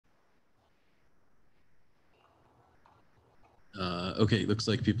Okay, looks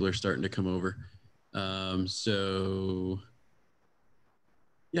like people are starting to come over.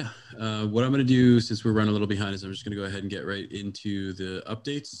 Yeah, what I'm going to do, since we're running a little behind, is I'm just going to go ahead and get right into the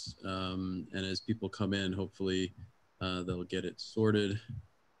updates. And as people come in, hopefully they'll get it sorted.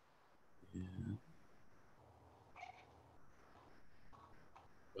 And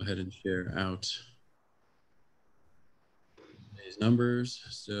go ahead and share out today's numbers.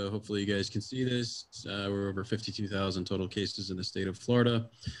 So hopefully you guys can see this. We're over 52,000 total cases in the state of Florida.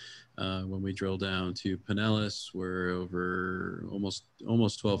 When we drill down to Pinellas, we're over almost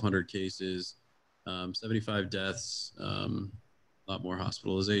 1,200 cases, 75 deaths, a lot more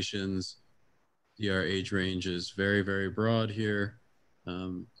hospitalizations. DR age range is very, very broad here.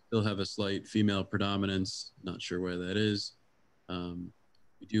 Still have a slight female predominance. Not sure where that is.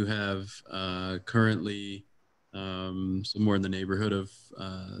 We do have currently somewhere in the neighborhood of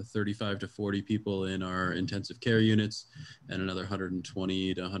 35 to 40 people in our intensive care units, and another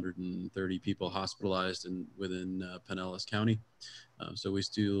 120 to 130 people hospitalized within Pinellas County. So we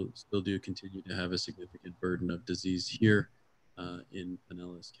still do continue to have a significant burden of disease here in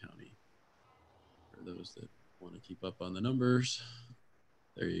Pinellas County. For those that want to keep up on the numbers,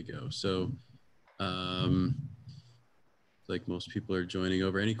 there you go. So like most people are joining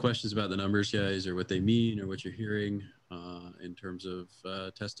over. Any questions about the numbers, guys, or what they mean, or what you're hearing in terms of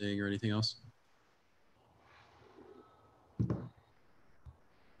testing or anything else?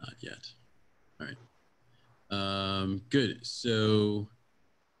 Not yet. All right. Good. So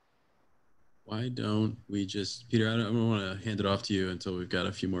why don't we just, Peter, I don't want to hand it off to you until we've got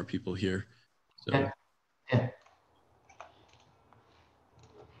a few more people here. So, yeah.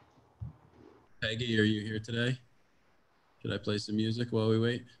 Peggy, are you here today? Should I play some music while we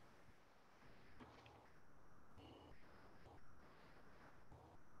wait?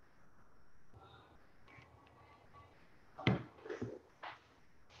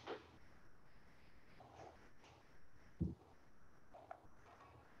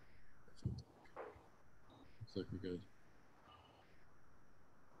 Looks like we're good.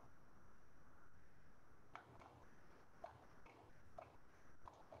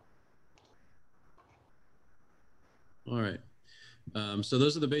 All right. So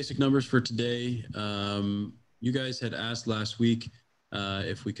those are the basic numbers for today. You guys had asked last week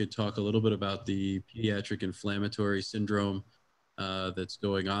if we could talk a little bit about the pediatric inflammatory syndrome that's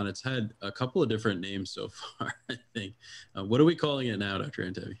going on. It's had a couple of different names so far, I think. What are we calling it now, Dr.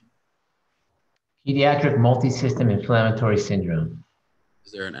 Antevy? Pediatric multi-system inflammatory syndrome.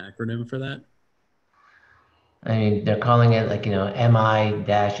 Is there an acronym for that? I mean, they're calling it like,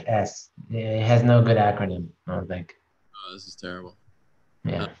 MI-S. It has no good acronym, I don't think. Oh, this is terrible.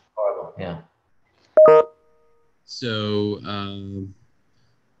 Yeah, horrible, yeah. So,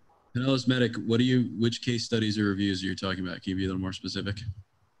 Pinellas Medic, which case studies or reviews are you talking about? Can you be a little more specific?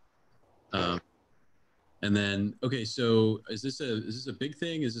 And then, okay, so is this a big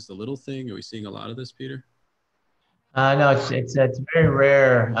thing? Is this a little thing? Are we seeing a lot of this, Peter? No, it's very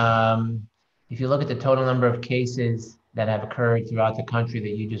rare. If you look at the total number of cases that have occurred throughout the country that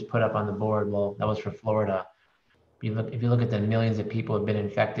you just put up on the board, well, that was for Florida. If you look at the millions of people who have been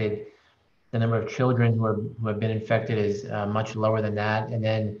infected, the number of children who have been infected is much lower than that. And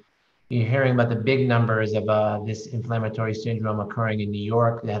then you're hearing about the big numbers of this inflammatory syndrome occurring in New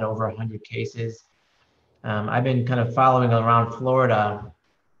York. They had over 100 cases. I've been kind of following around Florida.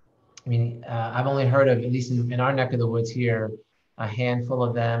 I mean, I've only heard of, at least in our neck of the woods here, a handful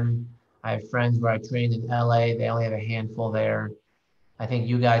of them. I have friends where I trained in LA. They only have a handful there. I think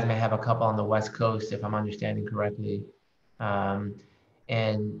you guys may have a couple on the West Coast, if I'm understanding correctly. And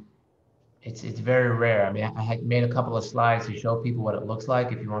it's very rare. I mean, I had made a couple of slides to show people what it looks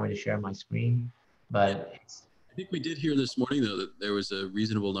like if you want me to share my screen. But I think we did hear this morning, though, that there was a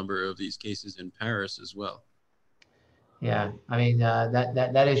reasonable number of these cases in Paris as well. yeah, I mean,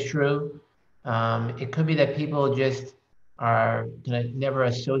 that is true. It could be that people just are kind of never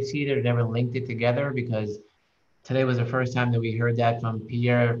associated or never linked it together, because today was the first time that we heard that from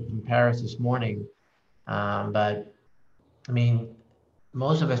Pierre from Paris this morning. But I mean,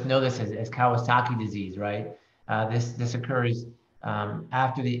 most of us know this as Kawasaki disease, right? This occurs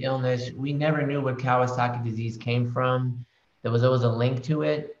after the illness. We never knew what Kawasaki disease came from. There was always a link to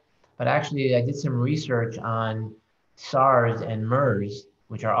it. But actually, I did some research on SARS and MERS,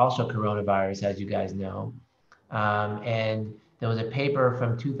 which are also coronavirus, as you guys know. And there was a paper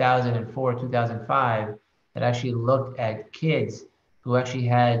from 2004, 2005 that actually looked at kids who actually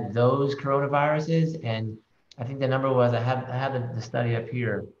had those coronaviruses. And I think the number was, I have the study up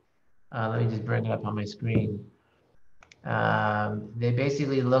here. Let me just bring it up on my screen. They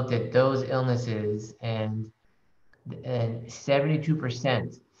basically looked at those illnesses, and and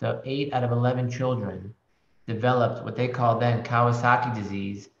 72%, so 8 out of 11 children, developed what they call then Kawasaki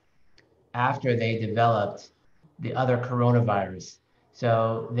disease after they developed the other coronavirus.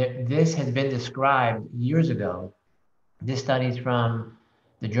 So this has been described years ago. This study is from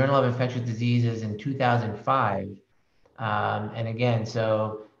the Journal of Infectious Diseases in 2005. And again,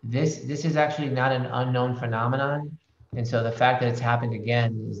 so this is actually not an unknown phenomenon. And so the fact that it's happened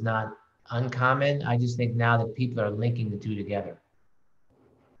again is not uncommon. I just think now that people are linking the two together.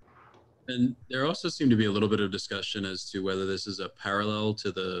 And there also seemed to be a little bit of discussion as to whether this is a parallel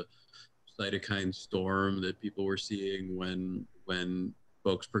to the cytokine storm that people were seeing when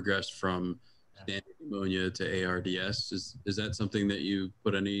folks progressed from standing pneumonia to ARDS. Is that something that you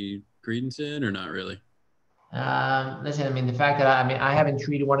put any credence in, or not really? Listen, I mean, the fact that I haven't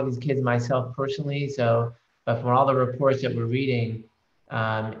treated one of these kids myself personally, so, but from all the reports that we're reading,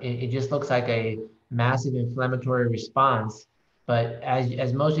 it just looks like a massive inflammatory response. But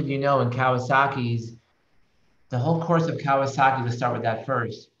as most of you know, in Kawasaki's, the whole course of Kawasaki, let's start with that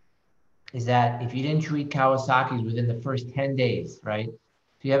first, is that if you didn't treat Kawasaki's within the first 10 days, right?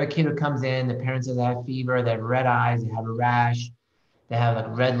 If you have a kid who comes in, the parents say they have fever, they have red eyes, they have a rash, they have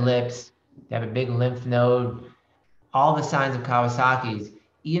like red lips, they have a big lymph node, all the signs of Kawasaki's,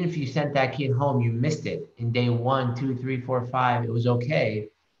 even if you sent that kid home, you missed it in day 1, 2, 3, 4, 5, it was okay.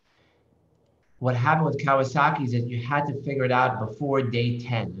 What happened with Kawasaki's is you had to figure it out before day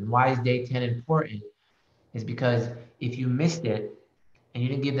 10. And why is day 10 important? Is because if you missed it and you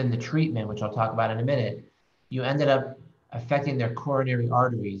didn't give them the treatment, which I'll talk about in a minute, you ended up affecting their coronary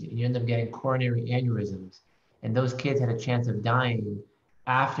arteries and you end up getting coronary aneurysms. And those kids had a chance of dying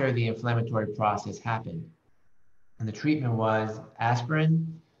after the inflammatory process happened. And the treatment was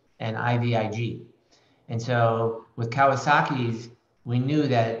aspirin and IVIG. And so with Kawasaki's, we knew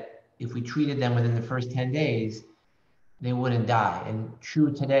that if we treated them within the first 10 days, they wouldn't die. And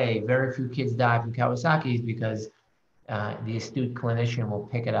true today, very few kids die from Kawasaki's because the astute clinician will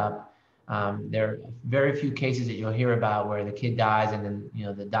pick it up. There are very few cases that you'll hear about where the kid dies and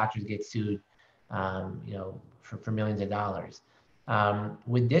then the doctors get sued for millions of dollars.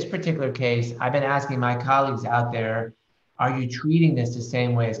 With this particular case, I've been asking my colleagues out there, are you treating this the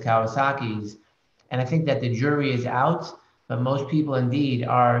same way as Kawasaki's? And I think that the jury is out, but most people indeed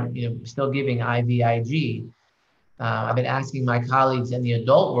are still giving IVIG. I've been asking my colleagues in the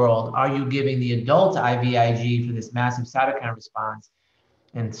adult world, are you giving the adult IVIG for this massive cytokine response?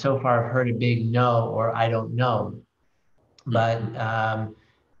 And so far I've heard a big no or I don't know. But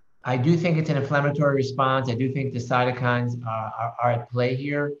I do think it's an inflammatory response. I do think the cytokines are at play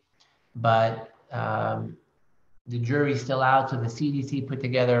here, but the jury's still out. So the CDC put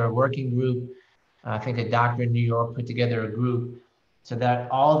together a working group. I think a doctor in New York put together a group so that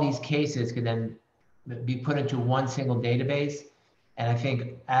all these cases could then be put into one single database. And I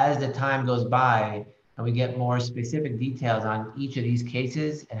think as the time goes by and we get more specific details on each of these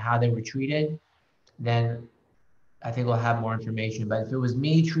cases and how they were treated, then I think we'll have more information. But if it was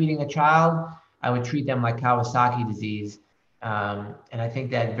me treating a child, I would treat them like Kawasaki disease. And I think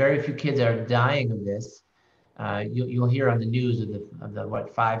that very few kids are dying of this. You'll hear on the news of the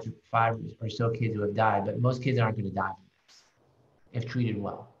what five or so kids who have died, but most kids aren't going to die from this if treated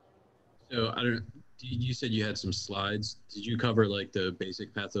well. So I don't. You said you had some slides. Did you cover like the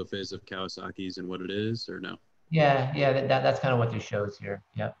basic pathophys of Kawasaki's and what it is, or no? Yeah, that's kind of what this shows here.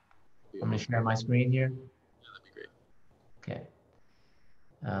 Yep. I'm going to share my screen here. Yeah, that'd be great. Okay.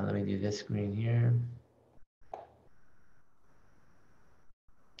 Let me do this screen here.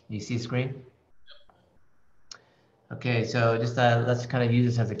 You see screen? Okay, so just let's kind of use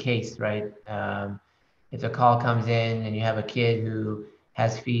this as a case, right? If a call comes in and you have a kid who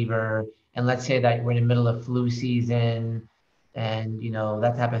has fever, and let's say that we're in the middle of flu season and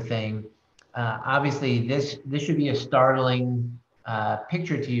that type of thing, obviously this should be a startling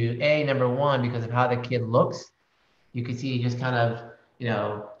picture to you. Number one, because of how the kid looks. You can see just kind of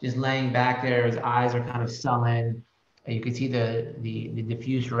just laying back there, his eyes are kind of sullen, and you can see the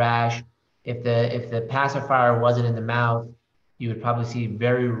diffuse rash. If the pacifier wasn't in the mouth, you would probably see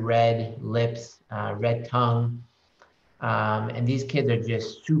very red lips, red tongue. And these kids are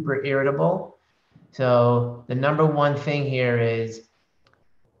just super irritable. So the number one thing here is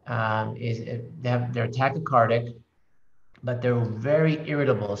they're tachycardic, but they're very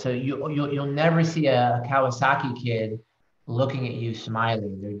irritable. So you'll never see a Kawasaki kid looking at you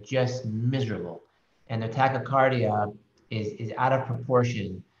smiling. They're just miserable, and their tachycardia is out of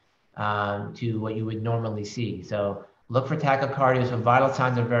proportion to what you would normally see. So look for tachycardia. So vital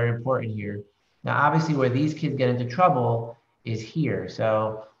signs are very important here. Now, obviously, where these kids get into trouble is here.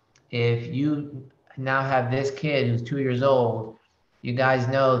 So if you now have this kid who's 2 years old. You guys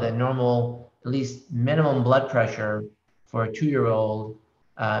know that normal, at least minimum blood pressure for a 2-year-old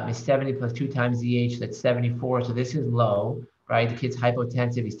is 70 plus 2 times the that's 74. So this is low, right? The kid's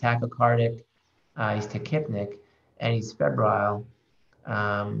hypotensive, he's tachycardic, he's tachypnic, and he's febrile.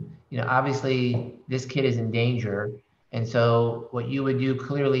 Obviously this kid is in danger. And so what you would do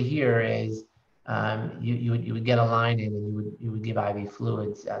clearly here is you would get a line in and you would give IV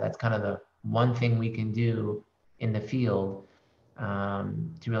fluids. That's kind of the one thing we can do in the field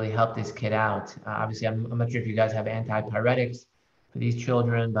to really help this kid out. Obviously, I'm not sure if you guys have antipyretics for these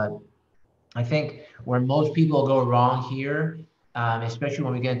children, but I think where most people go wrong here, especially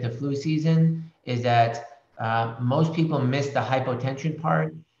when we get into flu season, is that most people miss the hypotension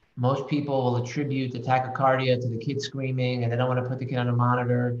part. Most people will attribute the tachycardia to the kid screaming and they don't want to put the kid on a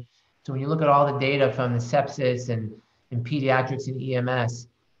monitor. So when you look at all the data from the sepsis and in pediatrics and EMS,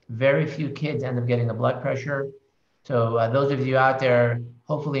 very few kids end up getting a blood pressure. So those of you out there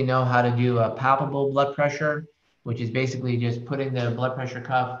hopefully know how to do a palpable blood pressure, which is basically just putting the blood pressure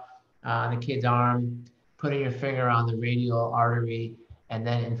cuff on the kid's arm, putting your finger on the radial artery, and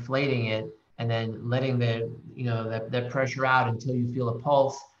then inflating it, and then letting that pressure out until you feel a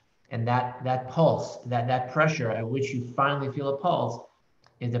pulse. And that pulse, that pressure at which you finally feel a pulse,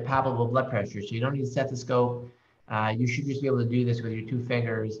 is the palpable blood pressure. So you don't need a stethoscope. You should just be able to do this with your 2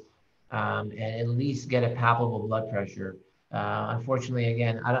 fingers and at least get a palpable blood pressure. Unfortunately,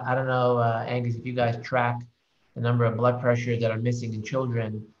 again, I don't know, Angus, if you guys track the number of blood pressures that are missing in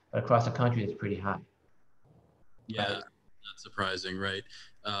children, but across the country, it's pretty high. Yeah, right. Not surprising, right?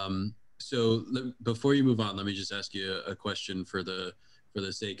 So before you move on, let me just ask you a question for the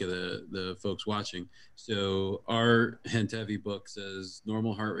sake of the folks watching. So our Antevy book says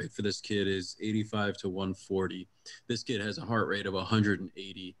normal heart rate for this kid is 85 to 140. This kid has a heart rate of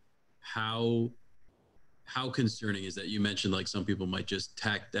 180. How concerning is that? You mentioned like some people might just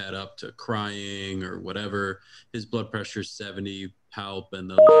tack that up to crying or whatever. His blood pressure is 70 palp, and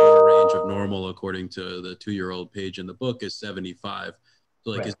the lower range of normal, according to the 2-year-old page in the book, is 75.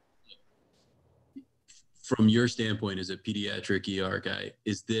 So like, right. From your standpoint as a pediatric ER guy,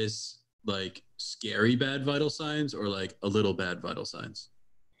 is this like scary bad vital signs or like a little bad vital signs?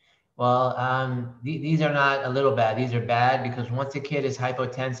 Well, these are not a little bad. These are bad because once a kid is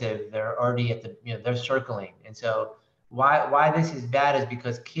hypotensive, they're already at they're circling. And so why this is bad is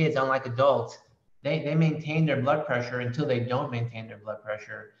because kids, unlike adults, they maintain their blood pressure until they don't maintain their blood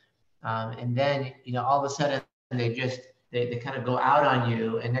pressure. And then, all of a sudden they kind of go out on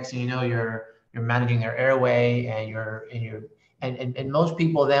you. And next thing you know, you're managing their airway and most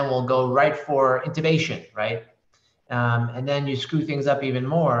people then will go right for intubation, right? And then you screw things up even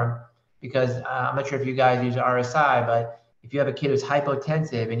more because I'm not sure if you guys use RSI, but if you have a kid who's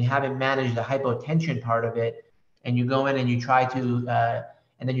hypotensive and you haven't managed the hypotension part of it, and you go in and you try to,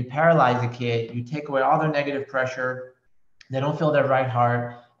 and then you paralyze the kid, you take away all their negative pressure, they don't feel their right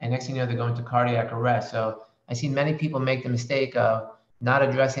heart, and next thing you know, they're going to cardiac arrest. So I've seen many people make the mistake of not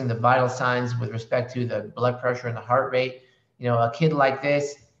addressing the vital signs with respect to the blood pressure and the heart rate. A kid like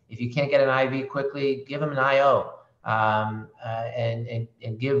this, if you can't get an IV quickly, give him an IO.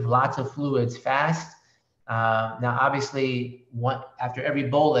 And give lots of fluids fast. Now, obviously, after every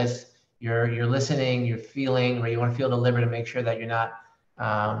bolus, you're listening, you're feeling, or you want to feel the liver to make sure that you're not,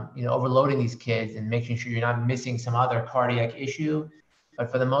 overloading these kids and making sure you're not missing some other cardiac issue.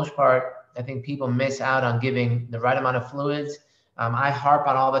 But for the most part, I think people miss out on giving the right amount of fluids. I harp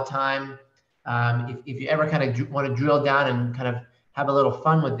on all the time. If you ever kind of want to drill down and kind of have a little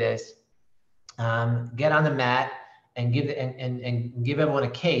fun with this, get on the mat and give everyone a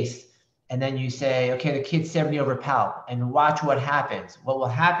case, and then you say, okay, the kid's 70 over palp, and watch what happens. What will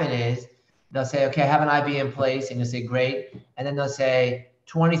happen is they'll say, okay, I have an IV in place, and you'll say, great, and then they'll say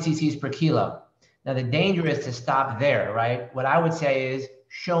 20 cc's per kilo. Now the danger is to stop there, right? What I would say is,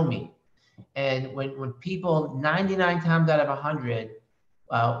 show me. And when people 99 times out of 100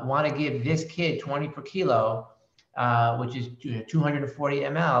 want to give this kid 20 per kilo, which is 240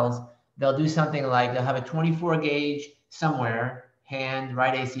 mLs, they'll do something like they'll have a 24 gauge somewhere, hand,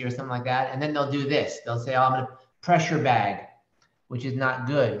 right AC or something like that. And then they'll do this. They'll say, oh, I'm going to pressure bag, which is not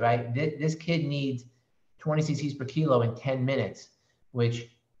good, right? This kid needs 20 cc's per kilo in 10 minutes, which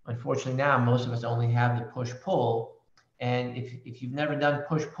unfortunately now most of us only have the push-pull. And if you've never done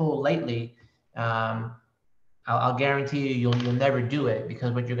push-pull lately, I'll guarantee you'll never do it,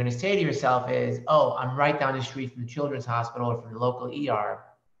 because what you're going to say to yourself is, oh, I'm right down the street from the children's hospital or from the local ER.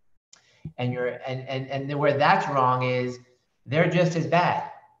 And where that's wrong is they're just as bad.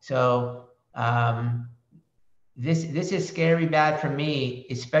 So this is scary bad for me,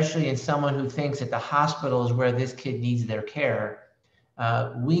 especially in someone who thinks that the hospital is where this kid needs their care.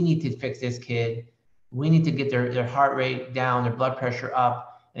 We need to fix this kid. We need to get their heart rate down, their blood pressure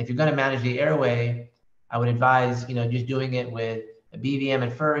up. And if you're going to manage the airway, I would advise, just doing it with a BVM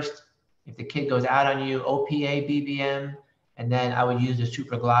at first. If the kid goes out on you, OPA BVM, and then I would use a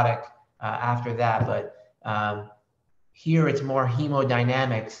supraglottic after that. But here it's more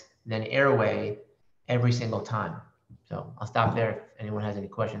hemodynamics than airway every single time. So I'll stop there if anyone has any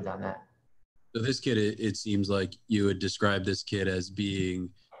questions on that. So this kid, it seems like you would describe this kid as being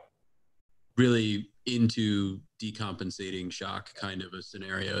really into decompensating shock kind of a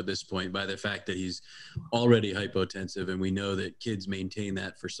scenario at this point, by the fact that he's already hypotensive, and we know that kids maintain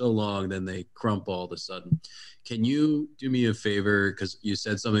that for so long, then they crump all of a sudden. Can you do me a favor, because you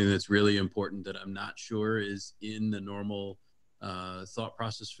said something that's really important that I'm not sure is in the normal thought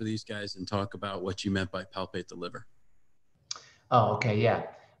process for these guys, and talk about what you meant by palpate the liver? Oh, okay, yeah.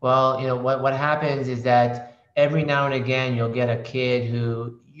 Well, what happens is that every now and again you'll get a kid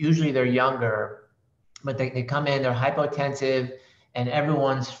who, usually they're younger, but they come in, they're hypotensive, and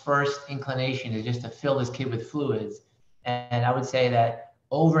everyone's first inclination is just to fill this kid with fluids. And I would say that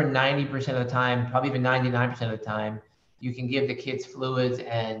over 90% of the time, probably even 99% of the time, you can give the kids fluids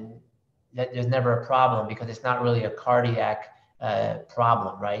and there's never a problem, because it's not really a cardiac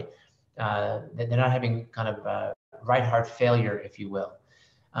problem, right? They're not having kind of right heart failure, if you will.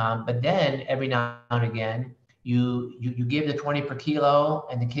 But then every now and again, you give the 20 per kilo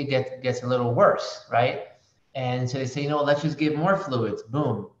and the kid gets a little worse, right? And so they say, let's just give more fluids,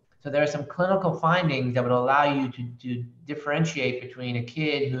 boom. So there are some clinical findings that would allow you to differentiate between a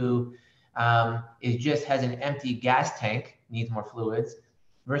kid who just has an empty gas tank, needs more fluids,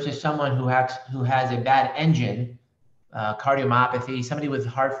 versus someone who has a bad engine, cardiomyopathy, somebody with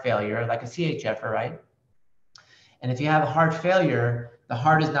heart failure, like a CHFer, right? And if you have a heart failure, the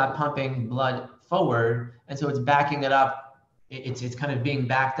heart is not pumping blood forward, and so it's backing it up. It's kind of being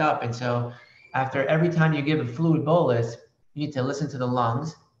backed up. And so after every time you give a fluid bolus, you need to listen to the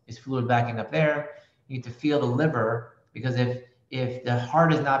lungs. Is fluid backing up there? You need to feel the liver, because if the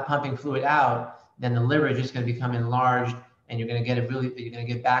heart is not pumping fluid out, then the liver is just going to become enlarged, and you're going to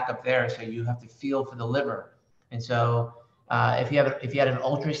get back up there. So you have to feel for the liver. And so if you had an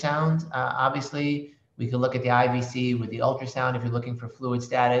ultrasound, obviously we could look at the IVC with the ultrasound if you're looking for fluid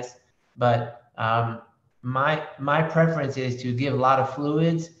status. But my preference is to give a lot of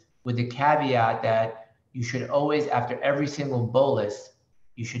fluids, with the caveat that you should always, after every single bolus,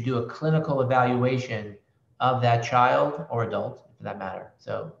 you should do a clinical evaluation of that child or adult, for that matter.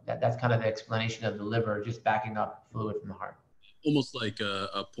 So that's kind of the explanation of the liver just backing up fluid from the heart. Almost like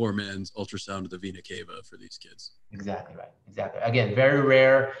a poor man's ultrasound of the vena cava for these kids. Exactly right. Exactly. Again, very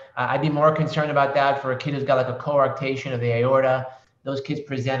rare. I'd be more concerned about that for a kid who's got like a coarctation of the aorta. Those kids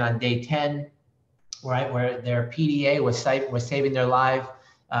present on day 10, right, where their PDA was saving their life,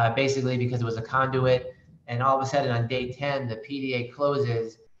 basically because it was a conduit. And all of a sudden on day 10, the PDA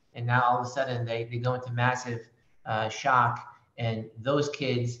closes, and now all of a sudden they go into massive shock. And those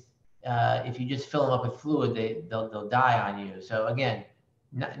kids, if you just fill them up with fluid, they'll die on you. So again,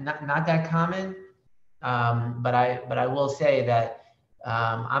 not that common, but I will say that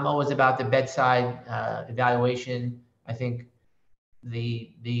I'm always about the bedside evaluation. I think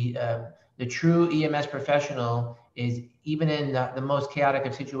the true EMS professional is, even in the most chaotic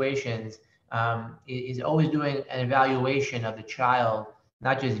of situations, is always doing an evaluation of the child,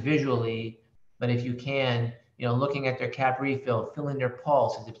 not just visually, but if you can, looking at their cap refill, feeling their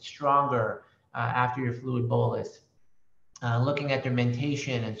pulse, is it stronger after your fluid bolus, looking at their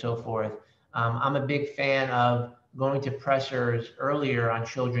mentation and so forth. I'm a big fan of going to pressors earlier on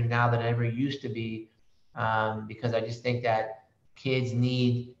children now than I ever used to be, because I just think that kids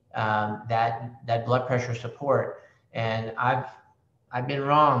need that blood pressure support. And I've been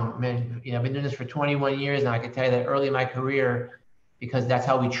wrong. I mean, I've been doing this for 21 years, and I can tell you that early in my career, because that's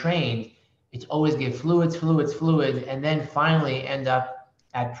how we trained, it's always give fluids, and then finally end up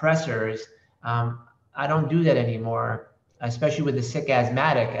at pressors. I don't do that anymore, especially with the sick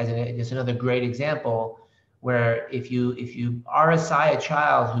asthmatic, as another great example, where if you RSI a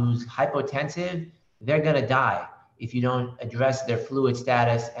child who's hypotensive, they're gonna die if you don't address their fluid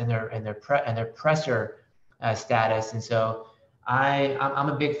status and their pressor status. And so I'm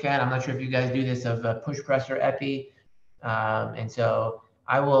a big fan. I'm not sure if you guys do this, of push pressor epi, and so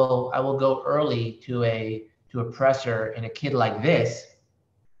I will go early to a pressor in a kid like this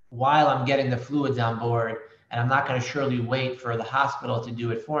while I'm getting the fluids on board, and I'm not going to surely wait for the hospital to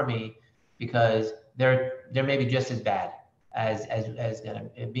do it for me, because they're maybe just as bad.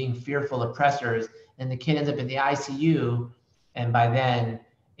 being fearful of pressors, and the kid ends up in the ICU, and by then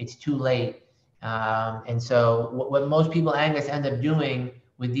it's too late. And so what most people, Angus, end up doing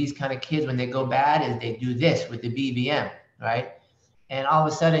with these kind of kids when they go bad is they do this with the BVM, right? And all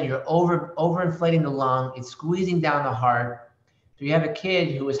of a sudden you're overinflating the lung, it's squeezing down the heart. So you have a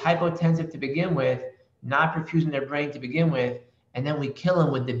kid who is hypotensive to begin with, not perfusing their brain to begin with, and then we kill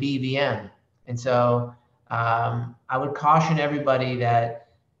him with the BVM. And so I would caution everybody that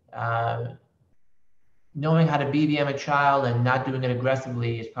knowing how to BVM a child and not doing it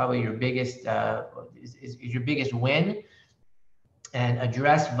aggressively is probably your biggest is your biggest win. And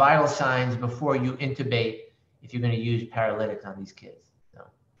address vital signs before you intubate if you're going to use paralytics on these kids. So.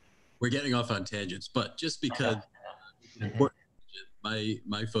 We're getting off on tangents, but just because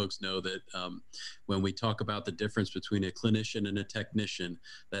my folks know that when we talk about the difference between a clinician and a technician,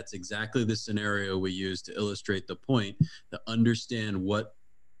 that's exactly the scenario we use to illustrate the point, to understand what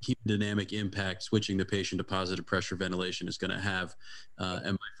hemodynamic impact switching the patient to positive pressure ventilation is going to have.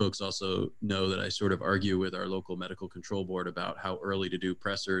 And my folks also know that I sort of argue with our local medical control board about how early to do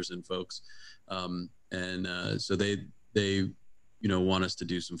pressors and folks. So they want us to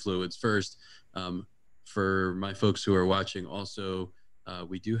do some fluids first. For my folks who are watching also,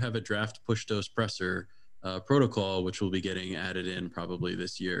 we do have a draft push dose pressor protocol, which will be getting added in probably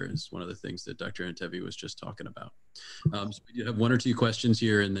this year, is one of the things that Dr. Antevy was just talking about. So we do have one or two questions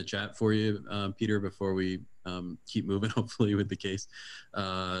here in the chat for you, Peter, before we keep moving, hopefully, with the case.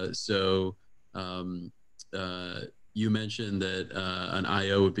 You mentioned that an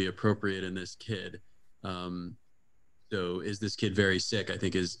IO would be appropriate in this kid. So is this kid very sick? I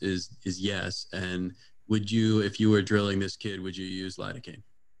think is yes. And would you, if you were drilling this kid, would you use lidocaine?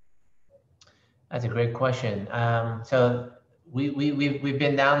 That's a great question. So we've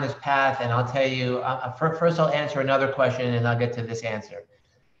been down this path, and I'll tell you, first I'll answer another question and I'll get to this answer.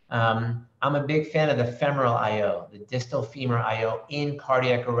 I'm a big fan of the femoral IO, the distal femur IO in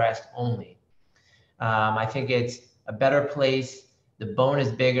cardiac arrest only. I think it's a better place. The bone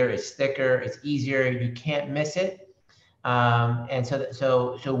is bigger, it's thicker, it's easier, you can't miss it. And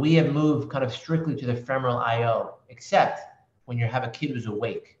so we have moved kind of strictly to the femoral IO, except when you have a kid who's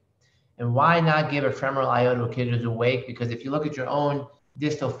awake. And why not give a femoral IO to a kid who's awake? Because if you look at your own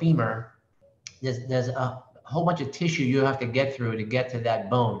distal femur, there's a whole bunch of tissue you have to get through to get to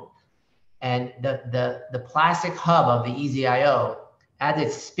that bone. And the plastic hub of the EZ-IO, as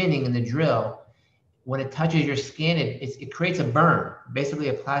it's spinning in the drill, when it touches your skin, it creates a burn, basically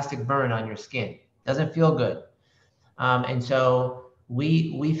a plastic burn on your skin. Doesn't feel good. And so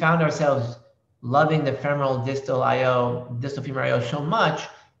we found ourselves loving the femoral distal femur IO so much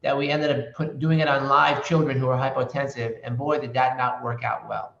that we ended up doing it on live children who are hypotensive, and boy, did that not work out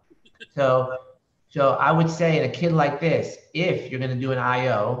well. So I would say in a kid like this, if you're going to do an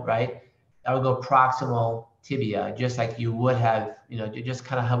IO, right, I would go proximal tibia, just like you would have, just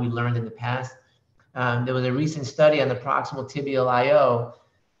kind of how we learned in the past. There was a recent study on the proximal tibial IO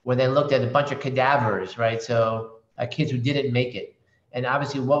where they looked at a bunch of cadavers, right? So kids who didn't make it. And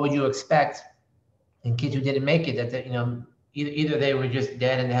obviously, what would you expect in kids who didn't make it? That either they were just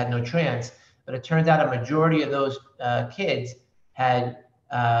dead and they had no trance, but it turns out a majority of those kids had,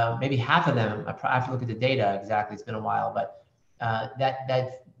 maybe half of them, I have to look at the data exactly, it's been a while, but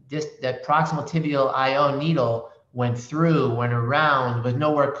that proximal tibial IO needle went around, was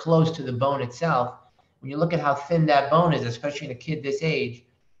nowhere close to the bone itself. When you look at how thin that bone is, especially in a kid this age,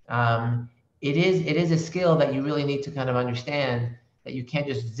 it is a skill that you really need to kind of understand, that you can't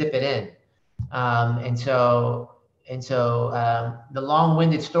just zip it in. And so the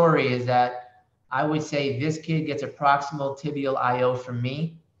long-winded story is that I would say this kid gets a proximal tibial IO from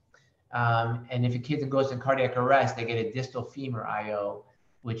me. And if a kid goes in cardiac arrest, they get a distal femur IO,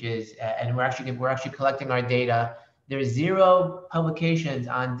 which is, and we're actually collecting our data. There's 0 publications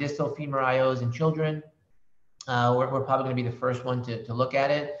on distal femur IOs in children. We're probably going to be the first one to look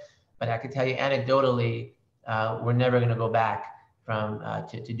at it, but I can tell you anecdotally, we're never going to go back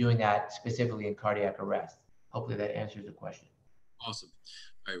to doing that specifically in cardiac arrest. Hopefully that answers the question. Awesome.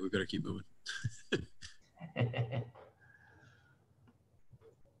 All right, we better keep moving.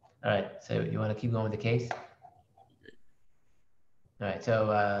 All right, so you want to keep going with the case? All right,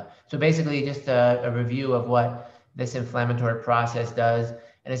 so basically just a review of what this inflammatory process does.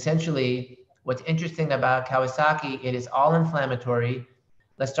 And essentially, what's interesting about Kawasaki, it is all inflammatory.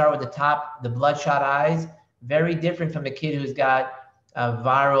 Let's start with the top, the bloodshot eyes. Very different from the kid who's got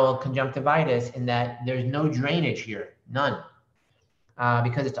viral conjunctivitis in that there's no drainage here, none.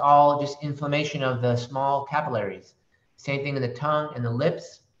 Because it's all just inflammation of the small capillaries. Same thing in the tongue and the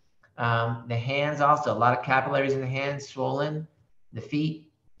lips. The hands also, a lot of capillaries in the hands, swollen, the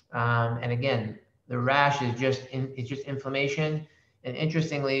feet. And again, the rash is it's just inflammation. And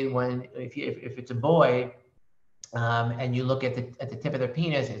interestingly, if it's a boy, and you look at the tip of their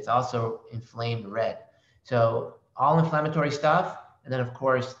penis, it's also inflamed red. So all inflammatory stuff. And then of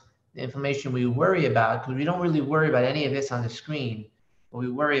course, the inflammation we worry about, because we don't really worry about any of this on the screen. What we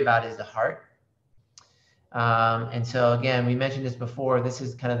worry about is the heart. And so again, we mentioned this before, this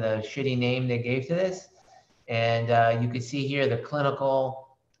is kind of the shitty name they gave to this. And you can see here the clinical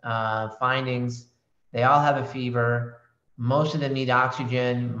findings. They all have a fever. Most of them need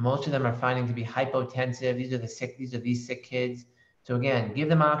oxygen. Most of them are finding to be hypotensive. These are these sick kids. So again, give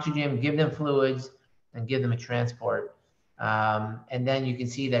them oxygen, give them fluids, and give them a transport. And then you can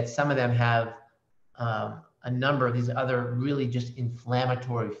see that some of them have a number of these other really just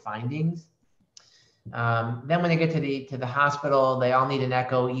inflammatory findings. Then when they get to the hospital, they all need an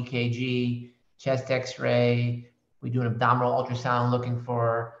echo, EKG, chest X-ray. We do an abdominal ultrasound looking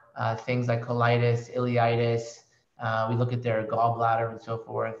for things like colitis, ileitis. We look at their gallbladder and so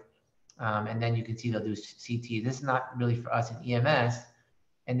forth. And then you can see they'll do CT. This is not really for us in EMS.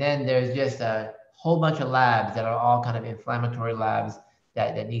 And then there's just a whole bunch of labs that are all kind of inflammatory labs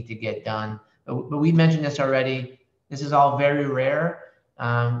that need to get done. But we mentioned this already. This is all very rare.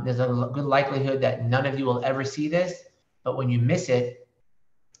 There's a good likelihood that none of you will ever see this. But when you miss it,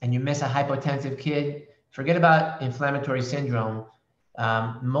 and you miss a hypotensive kid, forget about inflammatory syndrome.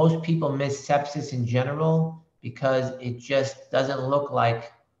 Most people miss sepsis in general because it just doesn't look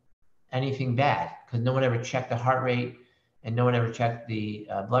like anything bad, because no one ever checked the heart rate and no one ever checked the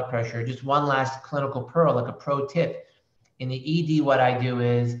blood pressure. Just one last clinical pearl, like a pro tip. In the ED, what I do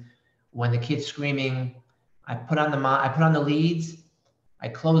is when the kid's screaming, I put on the leads, I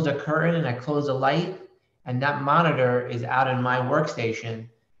close the curtain and I close the light, and that monitor is out in my workstation.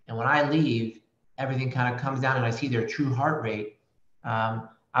 And when I leave, everything kind of comes down and I see their true heart rate.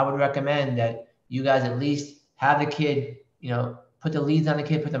 I would recommend that you guys at least have the kid, put the leads on the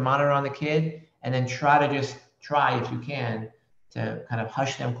kid, put the monitor on the kid, and then try if you can, to kind of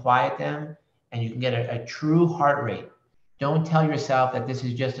hush them, quiet them, and you can get a true heart rate. Don't tell yourself that this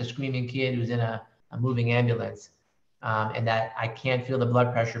is just a screaming kid who's in a moving ambulance, and that I can't feel the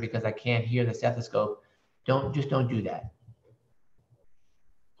blood pressure because I can't hear the stethoscope. Don't do that.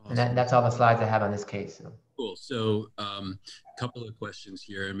 Awesome. And that's all the slides I have on this case. So. Cool. So a couple of questions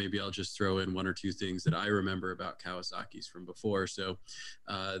here, and maybe I'll just throw in one or two things that I remember about Kawasaki's from before. So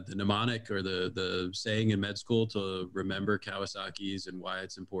the mnemonic, or the saying in med school to remember Kawasaki's and why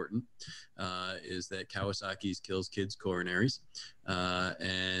it's important, is that Kawasaki's kills kids' coronaries.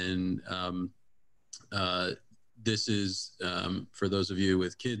 This is, for those of you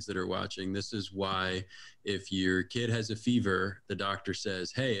with kids that are watching, this is why if your kid has a fever, the doctor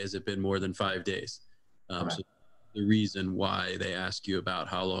says, hey, has it been more than 5 days? So the reason why they ask you about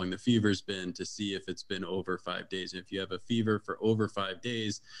how long the fever's been, to see if it's been over 5 days. And if you have a fever for over 5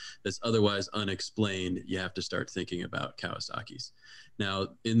 days that's otherwise unexplained, you have to start thinking about Kawasaki's. Now,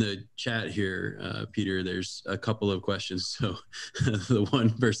 in the chat here, Peter, there's a couple of questions. So the one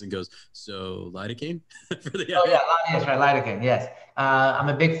person goes, so lidocaine? Oh, yeah, that's right, lidocaine, yes. I'm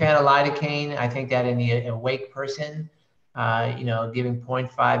a big fan of lidocaine. I think that in the awake person, giving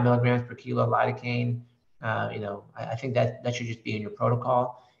 0.5 milligrams per kilo of lidocaine, I think that should just be in your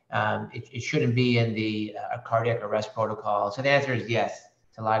protocol. It shouldn't be in the cardiac arrest protocol. So the answer is yes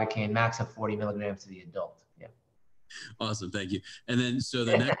to lidocaine, max of 40 milligrams to the adult. Yeah. Awesome, thank you. And then so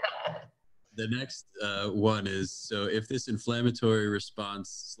the next one is, so if this inflammatory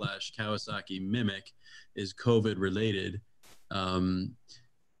response / Kawasaki mimic is COVID related,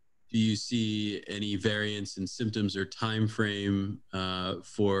 do you see any variance in symptoms or time frame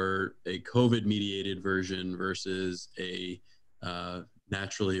for a COVID-mediated version versus a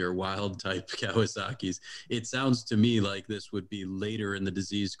naturally or wild type Kawasaki's? It sounds to me like this would be later in the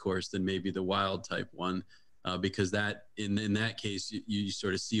disease course than maybe the wild type one, because that in that case, you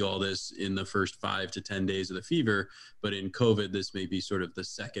sort of see all this in the first 5 to 10 days of the fever, but in COVID, this may be sort of the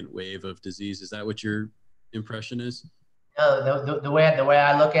second wave of disease. Is that what your impression is? No, the way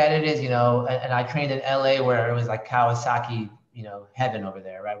I look at it is, and I trained in LA where it was like Kawasaki, heaven over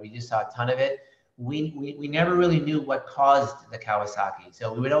there, right? We just saw a ton of it. We never really knew what caused the Kawasaki.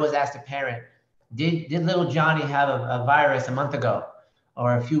 So we would always ask the parent, did little Johnny have a virus a month ago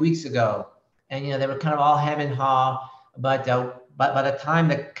or a few weeks ago? And, they were kind of all hem and haw, but by the time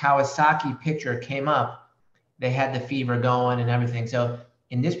the Kawasaki picture came up, they had the fever going and everything. So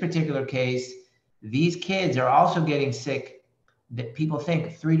in this particular case, these kids are also getting sick, that people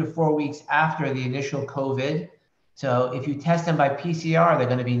think 3 to 4 weeks after the initial COVID. So if you test them by PCR, they're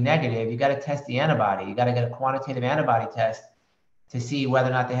going to be negative. You got to test the antibody. You got to get a quantitative antibody test to see whether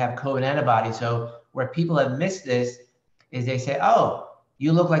or not they have COVID antibodies. So where people have missed this is they say, oh,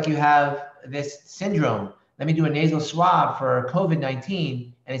 you look like you have this syndrome. Let me do a nasal swab for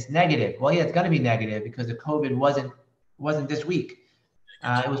COVID-19 and it's negative. Well, yeah, it's going to be negative because the COVID wasn't this week.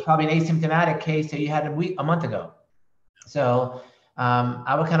 It was probably an asymptomatic case that you had a month ago. So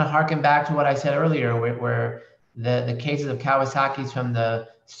I would kind of harken back to what I said earlier, where the cases of Kawasaki's from the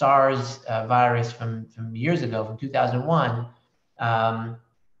SARS virus from years ago, from 2001,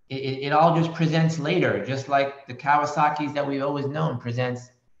 it all just presents later, just like the Kawasaki's that we've always known presents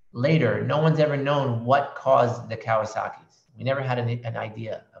later. No one's ever known what caused the Kawasaki's. We never had an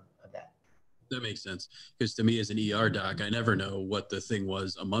idea of that. That makes sense. Because to me, as an ER doc, I never know what the thing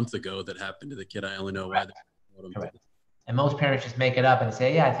was a month ago that happened to the kid. I only know why. Correct. And most parents just make it up and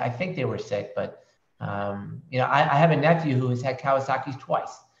say, yeah, I think they were sick. But, you know, I have a nephew who has had Kawasaki's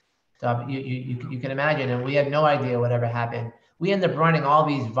twice. So you can imagine, and we have no idea whatever happened. We end up running all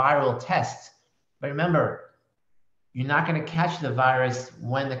these viral tests. But remember, you're not going to catch the virus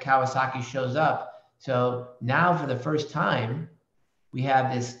when the Kawasaki shows up. So now for the first time, we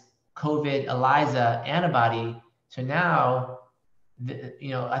have this COVID ELISA antibody. So now, you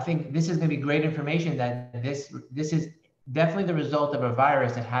know, I think this is going to be great information that this is definitely the result of a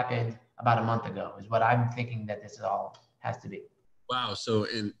virus that happened about a month ago, is what I'm thinking that this all has to be. Wow. So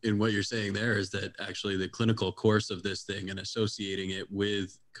in what you're saying there is that actually the clinical course of this thing and associating it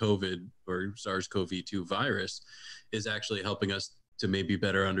with COVID or SARS-CoV-2 virus is actually helping us to maybe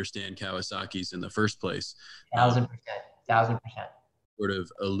better understand Kawasaki's in the first place. 1,000%. Sort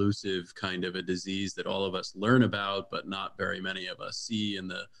of elusive kind of a disease that all of us learn about, but not very many of us see in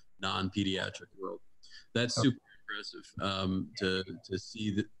the non-pediatric world. That's super impressive to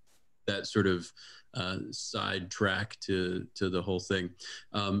see that sort of side track to the whole thing.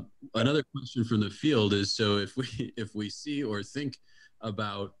 Another question from the field is, so if we see or think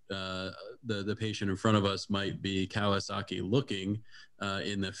about the patient in front of us might be Kawasaki looking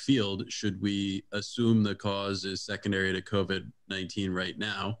in the field, should we assume the cause is secondary to COVID-19 right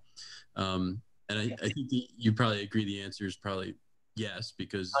now? And I think you probably agree the answer is probably yes,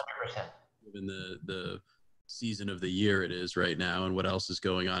 because 100%. given the season of the year it is right now and what else is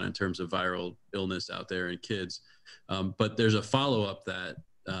going on in terms of viral illness out there in kids. But there's a follow-up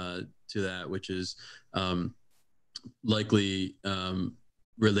to that, which is likely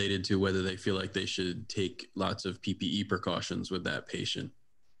related to whether they feel like they should take lots of PPE precautions with that patient.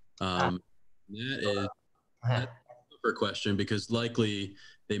 That is a super question, because likely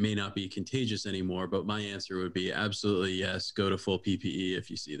they may not be contagious anymore, but my answer would be absolutely yes, go to full PPE if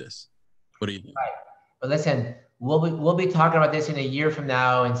you see this. What do you think? Right. But listen, we'll be talking about this in a year from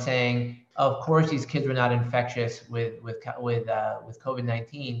now and saying, of course, these kids were not infectious with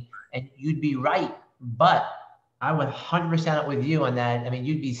COVID-19, and you'd be right. But I would 100% with you on that. I mean,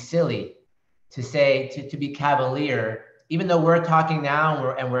 you'd be silly to say to be cavalier, even though we're talking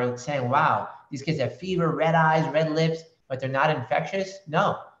now and we're saying, wow, these kids have fever, red eyes, red lips, but they're not infectious.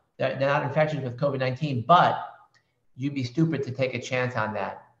 No, they're not infectious with COVID-19. But you'd be stupid to take a chance on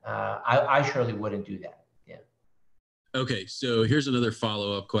that. I surely wouldn't do that. Yeah. Okay, so here's another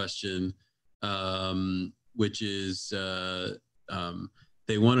follow-up question, which is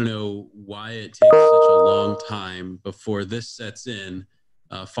they want to know why it takes such a long time before this sets in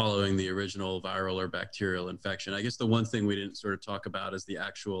following the original viral or bacterial infection. I guess the one thing we didn't sort of talk about is the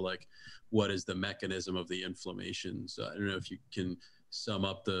actual, like, what is the mechanism of the inflammation? So I don't know if you can sum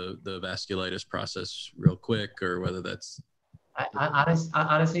up the vasculitis process real quick, or whether that's...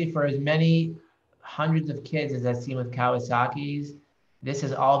 Honestly, for as many hundreds of kids as I've seen with Kawasaki's, this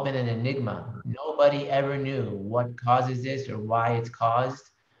has all been an enigma. Nobody ever knew what causes this or why it's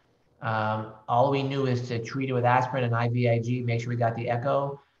caused. All we knew is to treat it with aspirin and IVIG, make sure we got the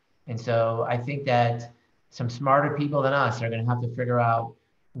echo. And so I think that some smarter people than us are going to have to figure out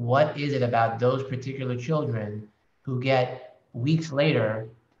what is it about those particular children who get weeks later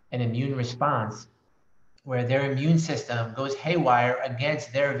an immune response where their immune system goes haywire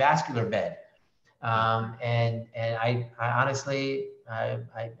against their vascular bed. And I honestly, I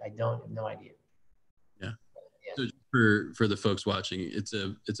don't have no idea. Yeah. So for the folks watching, it's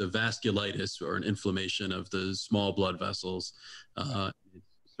a vasculitis, or an inflammation of the small blood vessels,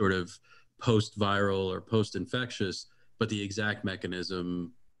 sort of post-viral or post-infectious, but the exact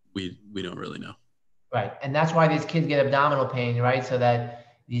mechanism we don't really know. Right, and that's why these kids get abdominal pain, right? So that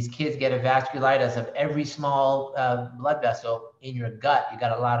these kids get a vasculitis of every small blood vessel in your gut. You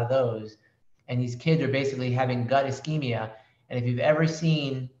got a lot of those. And these kids are basically having gut ischemia. And if you've ever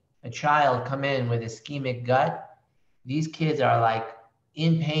seen a child come in with ischemic gut, these kids are like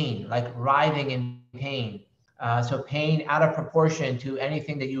in pain, like writhing in pain. So pain out of proportion to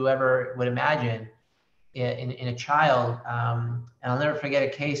anything that you ever would imagine in a child. And I'll never forget a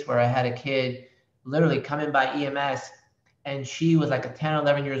case where I had a kid literally come in by EMS, and she was like a 10 or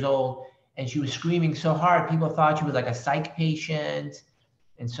 11 years old, and she was screaming so hard, people thought she was like a psych patient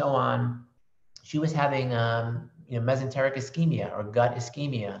and so on. She was having mesenteric ischemia or gut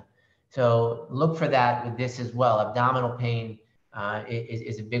ischemia. So look for that with this as well. Abdominal pain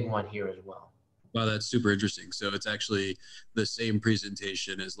is a big one here as well. Wow, that's super interesting. So it's actually the same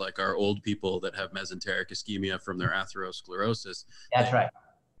presentation as like our old people that have mesenteric ischemia from their atherosclerosis. That's right.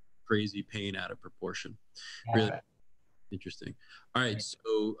 Crazy pain out of proportion. That's Really right. interesting. All right,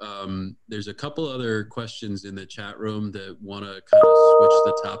 so there's a couple other questions in the chat room that want to kind of switch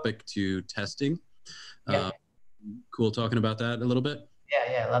the topic to testing. Yeah. Cool talking about that a little bit?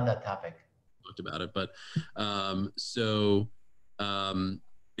 Yeah, I love that topic. Talked about it, but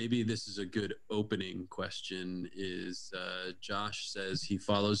maybe this is a good opening question. Is Josh says he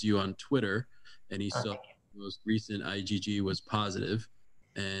follows you on Twitter, and he saw the most recent IgG was positive,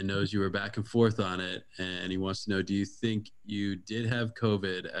 and knows you were back and forth on it, and he wants to know, do you think you did have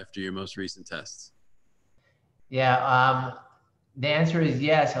COVID after your most recent tests? Yeah, the answer is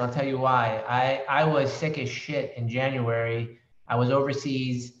yes, and I'll tell you why. I was sick as shit in January. I was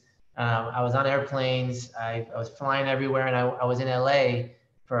overseas. I was on airplanes. I was flying everywhere, and I was in LA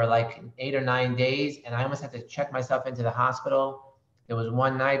for like 8 or 9 days, and I almost had to check myself into the hospital. There was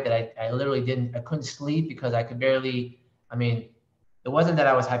one night that I literally I couldn't sleep because I could barely, I mean, it wasn't that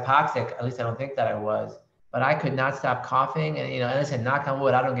I was hypoxic, at least I don't think that I was, but I could not stop coughing. And, and I said, knock on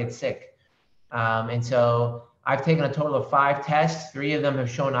wood, I don't get sick. And so I've taken a total of 5 tests. 3 of them have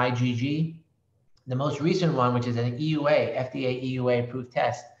shown IgG. The most recent one, which is an EUA, FDA EUA approved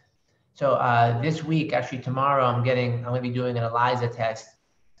test. So this week, actually tomorrow, I'm going to be doing an ELISA test.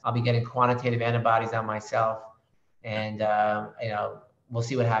 I'll be getting quantitative antibodies on myself, and we'll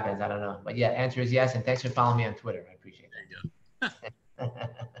see what happens. I don't know, but yeah, answer is yes. And thanks for following me on Twitter. I appreciate it. There you go.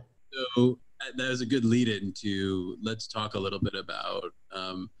 So that was a good lead into, let's talk a little bit about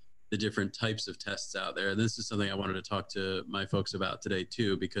the different types of tests out there. This is something I wanted to talk to my folks about today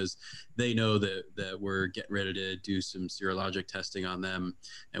too, because they know that we're getting ready to do some serologic testing on them,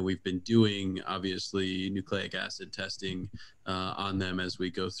 and we've been doing obviously nucleic acid testing on them as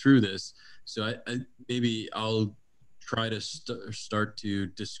we go through this. So maybe I'll try to start to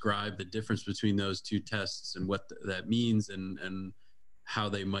describe the difference between those two tests and what that means, and how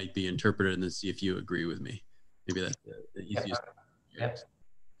they might be interpreted, and then see if you agree with me. Maybe that's the easiest. Yep.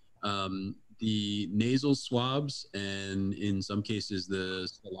 The nasal swabs, and in some cases the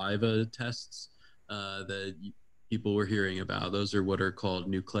saliva tests that people were hearing about, those are what are called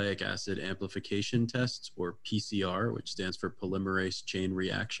nucleic acid amplification tests, or PCR, which stands for polymerase chain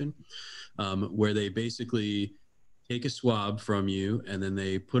reaction, where they basically take a swab from you and then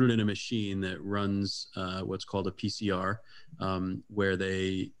they put it in a machine that runs what's called a PCR, where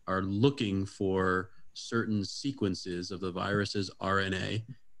they are looking for certain sequences of the virus's RNA.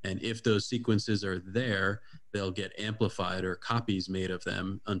 And if those sequences are there, they'll get amplified or copies made of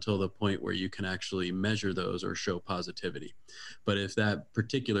them until the point where you can actually measure those or show positivity. But if that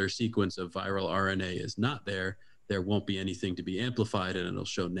particular sequence of viral RNA is not there, there won't be anything to be amplified and it'll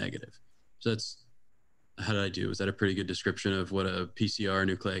show negative. So that's, how did I do? Is that a pretty good description of what a PCR,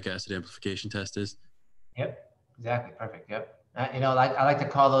 nucleic acid amplification test is? Yep, exactly. Perfect. Yep. I like to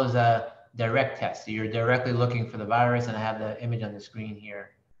call those direct tests. So you're directly looking for the virus, and I have the image on the screen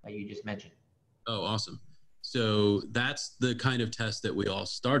here that you just mentioned. Oh, awesome. So that's the kind of test that we all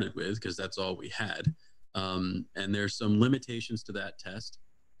started with, because that's all we had. And there's some limitations to that test.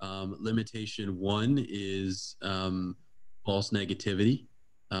 Limitation 1 is false negativity.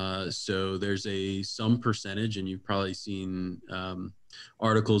 So there's some percentage, and you've probably seen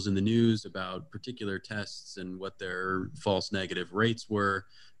articles in the news about particular tests and what their false negative rates were,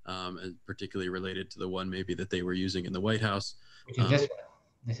 particularly related to the one maybe that they were using in the White House. Which is this one.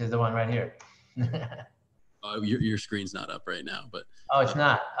 This is the one right here. Your screen's not up right now, but. Oh, it's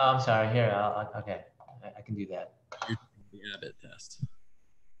not. Oh, I'm sorry. Here, okay, I can do that. The Abbott test.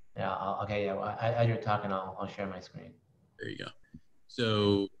 Yeah. Okay. Yeah. Well, as you're talking, I'll share my screen. There you go.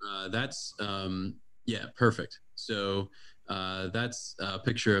 So that's yeah, perfect. So that's a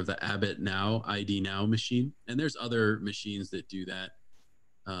picture of the Abbott Now ID Now machine, and there's other machines that do that.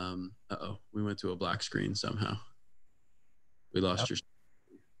 Uh-oh, we went to a black screen somehow. We lost your.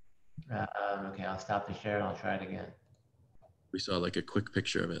 Okay, I'll stop the share and I'll try it again. We saw like a quick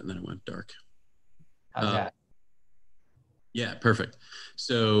picture of it, and then it went dark. How's that? Yeah, perfect.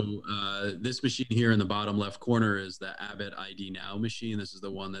 So this machine here in the bottom left corner is the Abbott ID Now machine. This is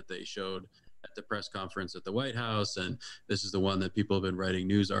the one that they showed at the press conference at the White House, and this is the one that people have been writing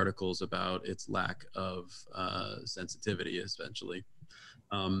news articles about its lack of sensitivity, essentially.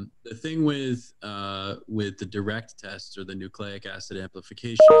 The thing with the direct tests or the nucleic acid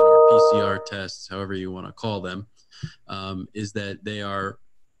amplification or PCR tests, however you want to call them, is that they are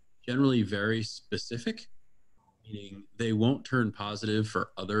generally very specific, meaning they won't turn positive for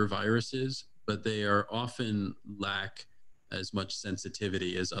other viruses, but they are often lack as much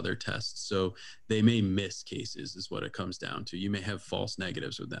sensitivity as other tests. So they may miss cases, is what it comes down to. You may have false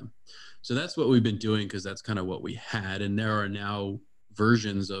negatives with them. So that's what we've been doing because that's kind of what we had. And there are now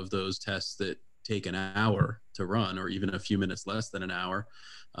versions of those tests that take an hour to run or even a few minutes less than an hour.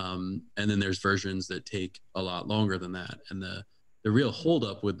 And then there's versions that take a lot longer than that. And the real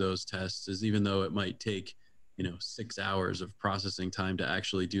holdup with those tests is even though it might take 6 hours of processing time to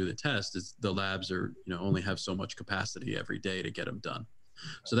actually do the test, is the labs are only have so much capacity every day to get them done.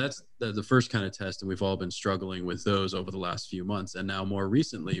 So that's the first kind of test, and we've all been struggling with those over the last few months. And now more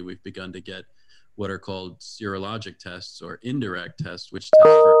recently we've begun to get what are called serologic tests or indirect tests, which test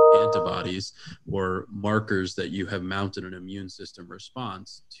for antibodies or markers that you have mounted an immune system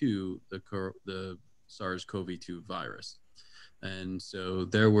response to the SARS-CoV-2 virus. And so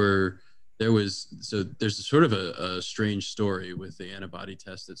there's sort of a strange story with the antibody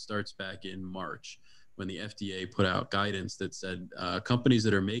test that starts back in March when the FDA put out guidance that said companies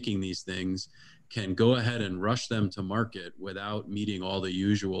that are making these things can go ahead and rush them to market without meeting all the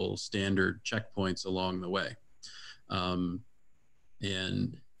usual standard checkpoints along the way. And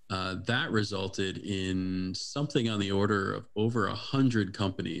that resulted in something on the order of over 100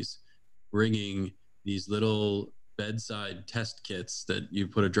 companies bringing these little bedside test kits that you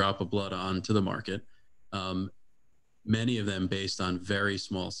put a drop of blood on to the market. Many of them based on very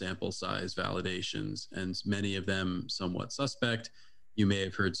small sample size validations, and many of them somewhat suspect. You may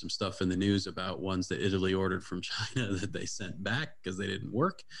have heard some stuff in the news about ones that Italy ordered from China that they sent back because they didn't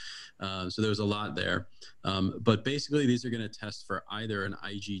work. So there was a lot there. But basically, these are going to test for either an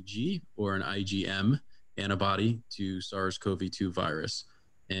IgG or an IgM antibody to SARS-CoV-2 virus.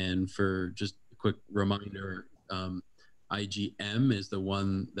 And for just a quick reminder, IgM is the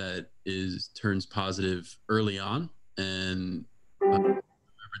one that turns positive early on, and remember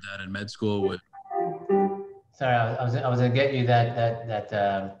that in med school with. Sorry, I was gonna get you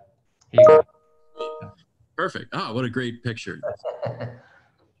that. Here you go. Perfect. What a great picture.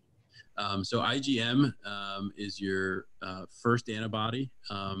 So IgM is your first antibody,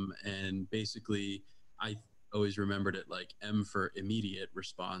 and basically I always remembered it like M for immediate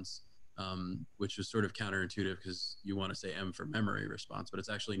response, which was sort of counterintuitive because you want to say M for memory response, but it's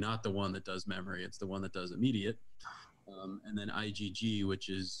actually not the one that does memory, it's the one that does immediate. And then IgG, which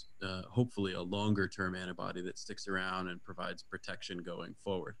is hopefully a longer term antibody that sticks around and provides protection going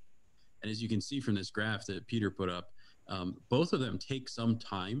forward. And as you can see from this graph that Peter put up, both of them take some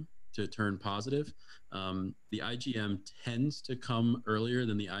time to turn positive. The IgM tends to come earlier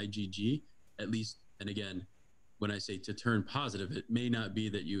than the IgG, at least. And again, when I say to turn positive, it may not be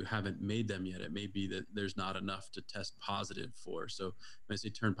that you haven't made them yet. It may be that there's not enough to test positive for. So when I say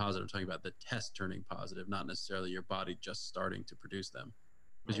turn positive, I'm talking about the test turning positive, not necessarily your body just starting to produce them,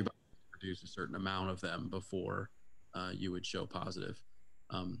 because your body produces a certain amount of them before you would show positive.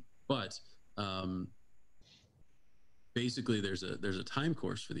 But basically there's a time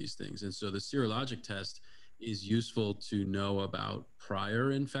course for these things, and so the serologic test is useful to know about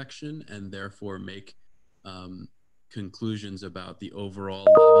prior infection and therefore make conclusions about the overall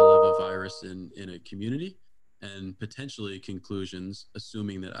level of a virus in a community, and potentially conclusions,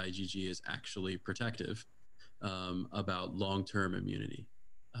 assuming that IgG is actually protective, about long-term immunity.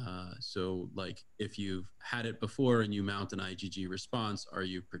 So like if you've had it before and you mount an IgG response, are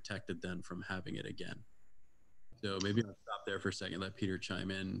you protected then from having it again? So maybe I'll stop there for a second, let Peter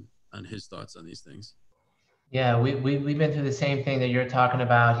chime in on his thoughts on these things. Yeah, we've been through the same thing that you're talking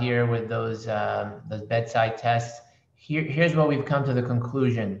about here with those bedside tests. Here's what we've come to the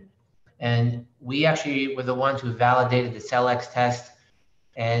conclusion. And we actually were the ones who validated the CellX test.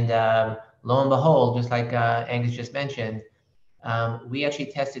 And lo and behold, just like Angus just mentioned, we actually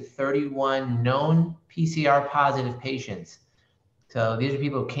tested 31 known PCR positive patients. So these are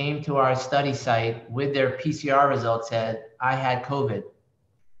people who came to our study site with their PCR results, said, I had COVID.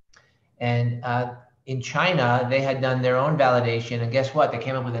 And in China, they had done their own validation. And guess what? They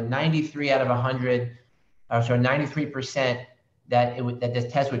came up with a 93 out of 100, or sorry, 93% that that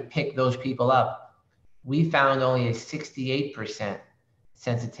this test would pick those people up. We found only a 68%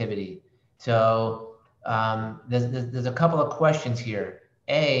 sensitivity. So there's a couple of questions here.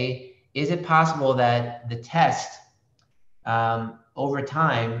 A, is it possible that the test over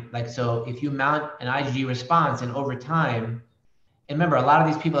time, like, so if you mount an IgG response and over time, and remember, a lot of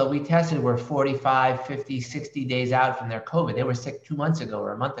these people that we tested were 45, 50, 60 days out from their COVID. They were sick 2 months ago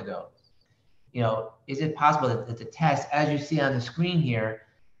or a month ago. Is it possible that the test, as you see on the screen here,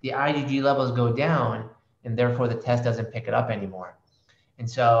 the IgG levels go down and therefore the test doesn't pick it up anymore? And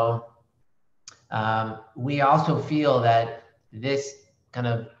so we also feel that this kind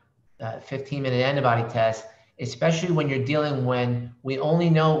of 15-minute antibody test, especially when you're dealing when we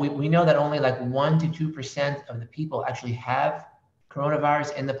know that only like 1 to 2% of the people actually have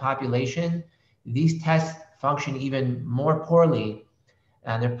coronavirus in the population. These tests function even more poorly,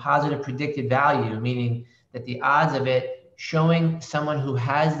 and their positive predicted value, meaning that the odds of it showing someone who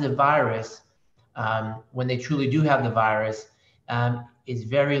has the virus when they truly do have the virus is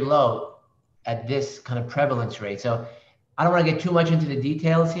very low at this kind of prevalence rate. So I don't want to get too much into the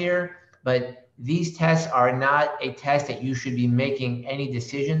details here, but these tests are not a test that you should be making any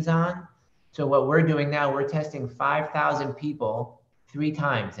decisions on. So what we're doing now, we're testing 5,000 people 3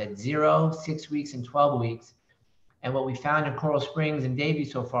 times at 0, 6 weeks, and 12 weeks. And what we found in Coral Springs and Davie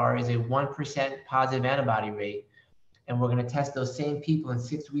so far is a 1% positive antibody rate. And we're going to test those same people in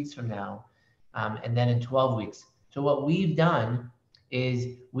 6 weeks from now, and then in 12 weeks. So what we've done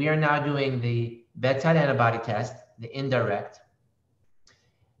is we are now doing the bedside antibody test, the indirect.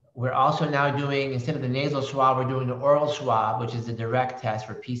 We're also now doing, instead of the nasal swab, we're doing the oral swab, which is the direct test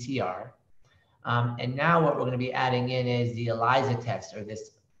for PCR. And now what we're going to be adding in is the ELISA test, or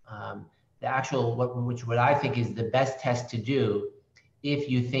this, the actual, what I think is the best test to do if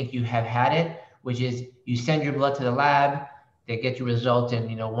you think you have had it, which is you send your blood to the lab, they get your result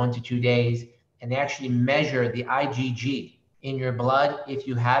in 1 to 2 days, and they actually measure the IgG in your blood if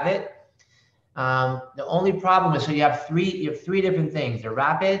you have it. The only problem is, so you have three different things: the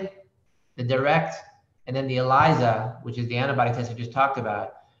rapid, the direct, and then the ELISA, which is the antibody test I just talked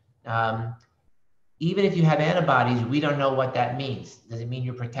about. Even if you have antibodies, we don't know what that means. Does it mean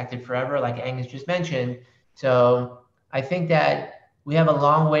you're protected forever, like Angus just mentioned? So I think that we have a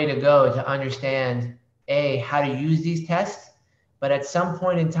long way to go to understand, A, how to use these tests. But at some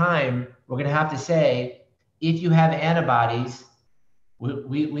point in time, we're going to have to say, if you have antibodies,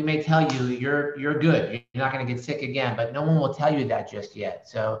 we may tell you you're good. You're not going to get sick again, but no one will tell you that just yet.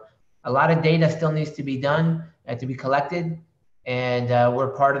 So a lot of data still needs to be done and to be collected. And we're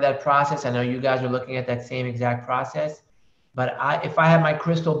part of that process. I know you guys are looking at that same exact process. But if I had my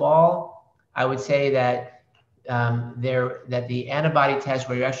crystal ball, I would say that that the antibody test,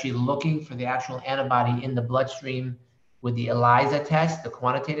 where you're actually looking for the actual antibody in the bloodstream with the ELISA test, the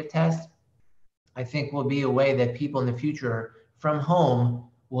quantitative test, I think will be a way that people in the future from home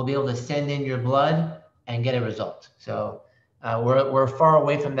will be able to send in your blood and get a result. So we're far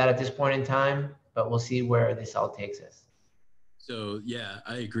away from that at this point in time, but we'll see where this all takes us. So yeah,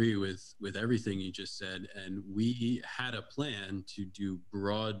 I agree with everything you just said. And we had a plan to do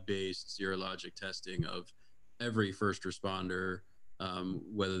broad-based serologic testing of every first responder,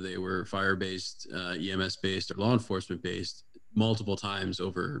 whether they were fire-based, EMS-based, or law enforcement-based, multiple times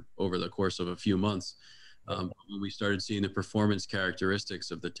over the course of a few months. When we started seeing the performance characteristics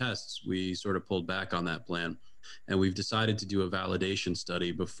of the tests, we sort of pulled back on that plan. And we've decided to do a validation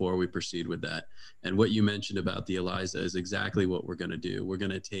study before we proceed with that. And what you mentioned about the ELISA is exactly what we're going to do. We're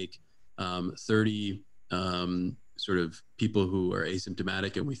going to take 30 sort of people who are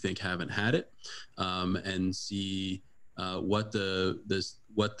asymptomatic and we think haven't had it, and see what the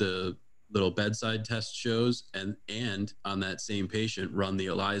little bedside test shows, and on that same patient run the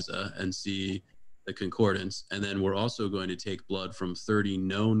ELISA and see the concordance. And then we're also going to take blood from 30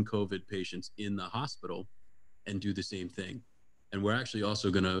 known COVID patients in the hospital and do the same thing. And we're actually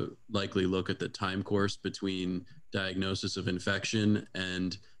also going to likely look at the time course between diagnosis of infection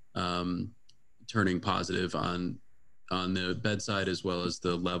and turning positive on the bedside, as well as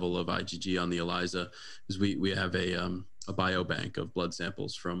the level of IgG on the ELISA, because we have a biobank of blood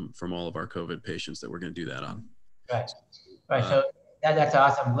samples from all of our COVID patients that we're going to do that on. Right. So that's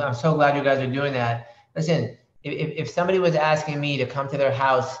awesome. I'm so glad you guys are doing that. Listen, if somebody was asking me to come to their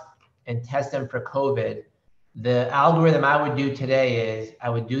house and test them for COVID, the algorithm I would do today is I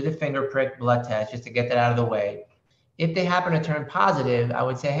would do the finger prick blood test just to get that out of the way. If they happen to turn positive, I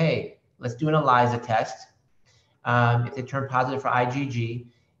would say, hey, let's do an ELISA test. If they turn positive for IgG,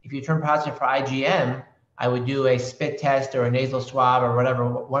 if you turn positive for IgM, I would do a spit test or a nasal swab or whatever,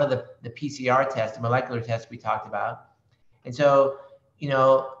 one of the PCR tests, the molecular tests we talked about. And so,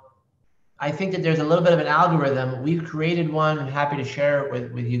 I think that there's a little bit of an algorithm. We've created one. I'm happy to share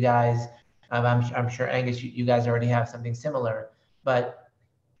it with you guys. I'm sure, Angus, you guys already have something similar, but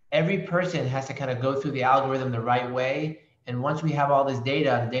every person has to kind of go through the algorithm the right way. And once we have all this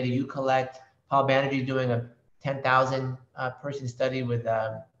data, the data you collect, Paul Banerjee is doing a 10,000 person study with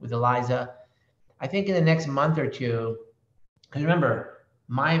Eliza. I think in the next month or two, because remember,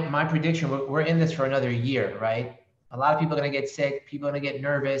 my prediction, we're in this for another year, right? A lot of people are going to get sick. People are going to get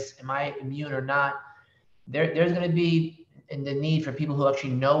nervous. Am I immune or not? There's going to be in the need for people who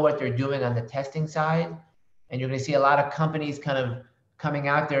actually know what they're doing on the testing side. And you're going to see a lot of companies kind of coming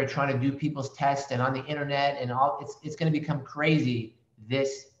out there trying to do people's tests and on the internet and all. It's going to become crazy.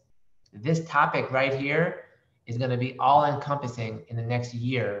 This topic right here is going to be all encompassing in the next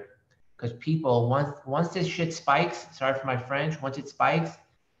year, because people, once this shit spikes, sorry for my French, once it spikes,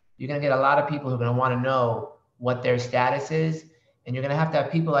 you're going to get a lot of people who are going to want to know what their status is. And you're going to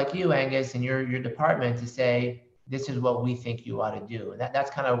have people like you, Angus, and your department to say, this is what we think you ought to do. And that's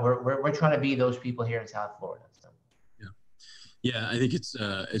kind of, we're trying to be those people here in South Florida. So. Yeah, I think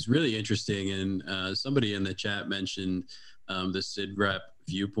it's really interesting. And somebody in the chat mentioned the SIDREP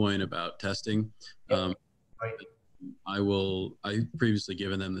viewpoint about testing. Yep. Right. I previously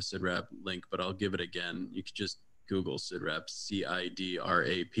given them the SIDREP link, but I'll give it again. You could just Google SIDREP,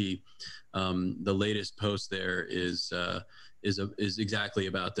 CIDRAP. The latest post there is exactly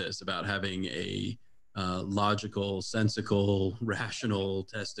about this, about having a logical, sensical, rational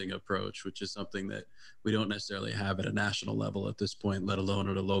testing approach, which is something that we don't necessarily have at a national level at this point, let alone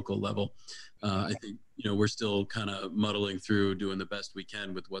at a local level. I think, we're still kind of muddling through, doing the best we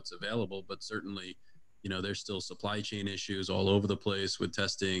can with what's available, but certainly, there's still supply chain issues all over the place with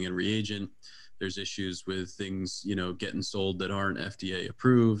testing and reagent. There's issues with things, getting sold that aren't FDA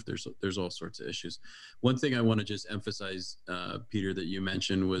approved. There's all sorts of issues. One thing I want to just emphasize, Peter, that you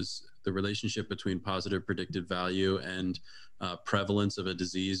mentioned was the relationship between positive predictive value and prevalence of a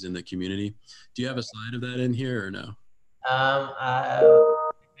disease in the community. Do you have a slide of that in here or no? I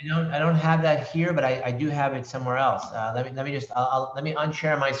don't have that here, but I do have it somewhere else. Let me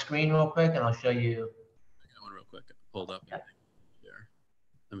unshare my screen real quick, and I'll show you. I got one real quick pulled up. Yeah.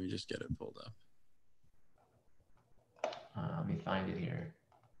 Let me just get it pulled up. Let me find it here.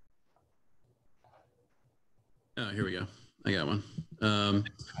 Oh, here we go. I got one. I don't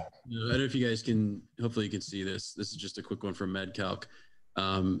know if you guys can, hopefully you can see this. This is just a quick one from MedCalc.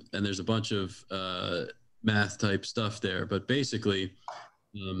 And there's a bunch of math type stuff there, but basically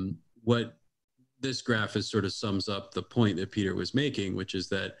what this graph is sort of sums up the point that Peter was making, which is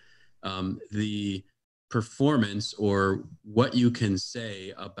that the performance, or what you can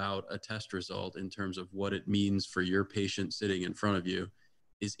say about a test result in terms of what it means for your patient sitting in front of you,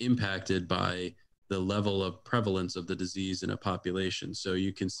 is impacted by the level of prevalence of the disease in a population. So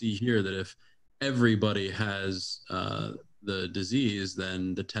you can see here that if everybody has the disease,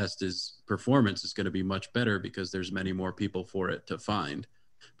 then the test performance is going to be much better because there's many more people for it to find.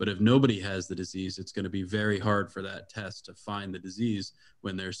 But if nobody has the disease, it's going to be very hard for that test to find the disease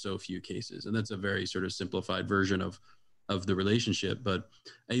when there's so few cases. And that's a very sort of simplified version of the relationship. But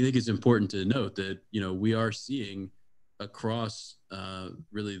I think it's important to note that, we are seeing across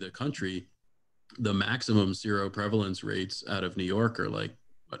really the country, the maximum seroprevalence rates out of New York are like,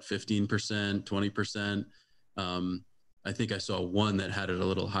 what, 15%, 20%. I think I saw one that had it a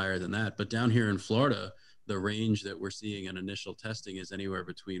little higher than that. But down here in Florida, the range that we're seeing in initial testing is anywhere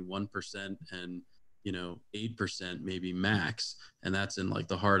between 1% and 8% maybe max, and that's in like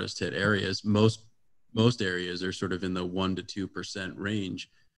the hardest hit areas. Most areas are sort of in the 1 to 2% range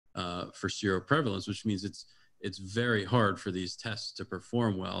for seroprevalence, which means it's very hard for these tests to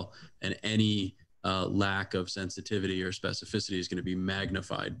perform well, and any lack of sensitivity or specificity is going to be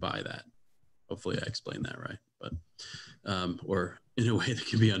magnified by that. Hopefully I explained that right, but or in a way that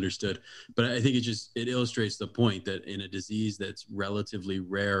can be understood. But I think it illustrates the point that in a disease that's relatively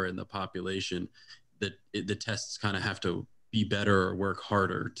rare in the population, that the tests kind of have to be better or work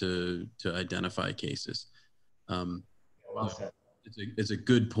harder to identify cases. Well said. It's a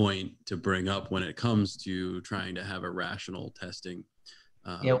good point to bring up when it comes to trying to have a rational testing.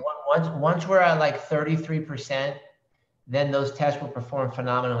 Once we're at like 33%, then those tests will perform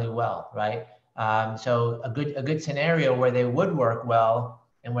phenomenally well, right? So a good scenario where they would work well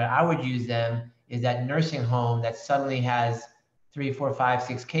and where I would use them is that nursing home that suddenly has 3, 4, 5,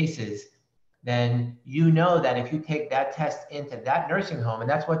 6 cases. Then that if you take that test into that nursing home, and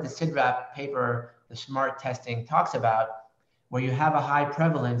that's what the SIDRAP paper, the SMART testing, talks about, where you have a high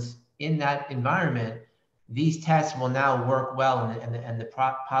prevalence in that environment, these tests will now work well, and the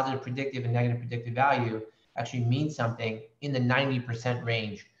positive predictive and negative predictive value actually means something in the 90%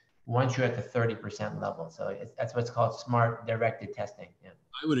 range. once you're at the 30% level. So that's what's called smart directed testing. Yeah.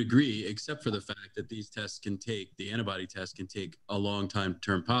 I would agree, except for the fact that these tests can take, the antibody test can take a long time to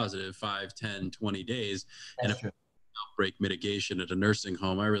turn positive, 5, 10, 20 days. That's And true. outbreak mitigation at a nursing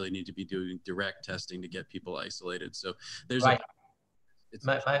home, I really need to be doing direct testing to get people isolated. So there's right.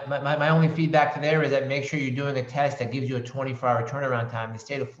 My only feedback to there is that make sure you're doing a test that gives you a 24-hour turnaround time. The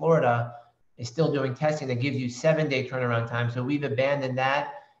state of Florida is still doing testing that gives you 7-day turnaround time. So we've abandoned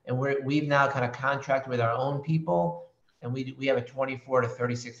that, and we've now kind of contracted with our own people, and we have a 24 to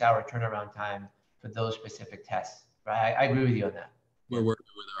 36-hour turnaround time for those specific tests. Right? I agree with you on that. We're working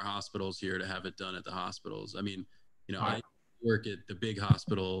with our hospitals here to have it done at the hospitals. I mean, I work at the big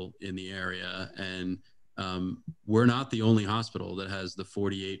hospital in the area, and we're not the only hospital that has the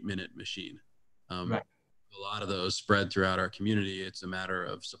 48-minute machine. Right. A lot of those spread throughout our community. It's a matter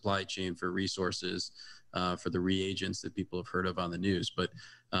of supply chain for resources, for the reagents that people have heard of on the news. But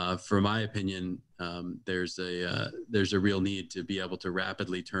for my opinion, there's a real need to be able to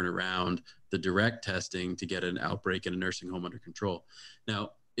rapidly turn around the direct testing to get an outbreak in a nursing home under control.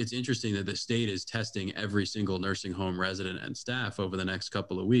 Now, it's interesting that the state is testing every single nursing home resident and staff over the next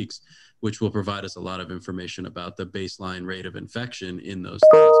couple of weeks, which will provide us a lot of information about the baseline rate of infection in those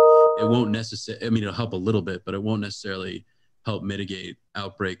states. It won't necessarily, I mean, it'll help a little bit, but it won't necessarily help mitigate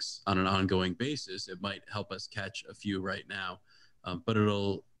outbreaks on an ongoing basis. It might help us catch a few right now, but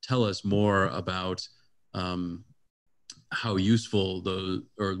it'll tell us more about how useful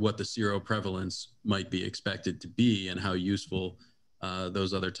or what the seroprevalence might be expected to be, and how useful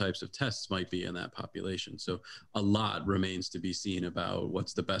those other types of tests might be in that population. So a lot remains to be seen about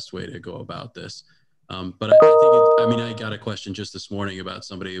what's the best way to go about this. But I think I got a question just this morning about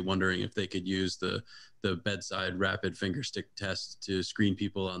somebody wondering if they could use the bedside rapid finger stick test to screen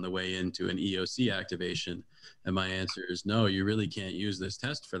people on the way into an EOC activation. And my answer is no, you really can't use this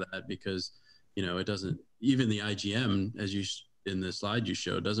test for that, because, it doesn't, even the IgM, as you in the slide you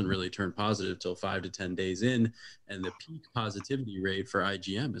showed, doesn't really turn positive till 5 to 10 days in. And the peak positivity rate for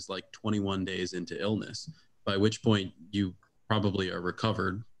IgM is like 21 days into illness, by which point you probably are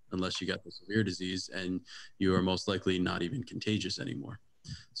recovered, unless you got the severe disease, and you are most likely not even contagious anymore.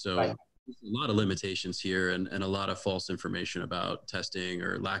 So there's a lot of limitations here, and a lot of false information about testing,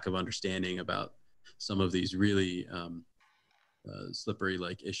 or lack of understanding about some of these really slippery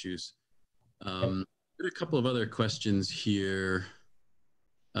like issues. A couple of other questions here.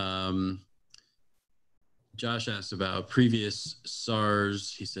 Josh asked about previous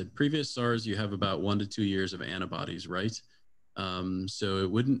SARS. He said, previous SARS, you have about 1 to 2 years of antibodies, right? So it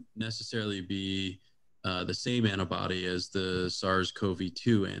wouldn't necessarily be the same antibody as the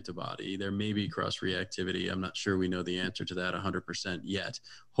SARS-CoV-2 antibody. There may be cross-reactivity. I'm not sure we know the answer to that 100% yet.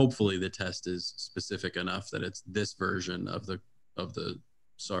 Hopefully the test is specific enough that it's this version of the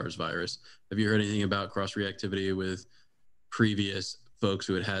SARS virus. Have you heard anything about cross-reactivity with previous folks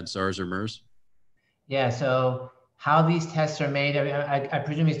who had SARS or MERS? Yeah, so how these tests are made, I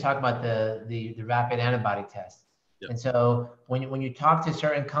presume he's talking about the rapid antibody test. Yep. And so when you talk to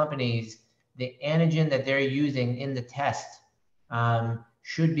certain companies, the antigen that they're using in the test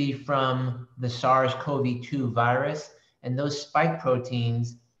should be from the SARS-CoV-2 virus, and those spike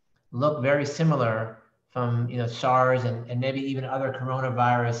proteins look very similar from SARS and maybe even other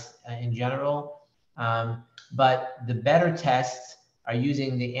coronavirus in general. But the better tests are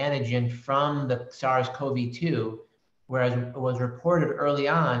using the antigen from the SARS-CoV-2, whereas it was reported early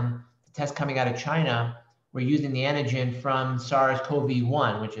on, the test coming out of China, we're using the antigen from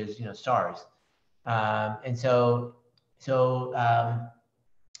SARS-CoV-1, which is SARS. And so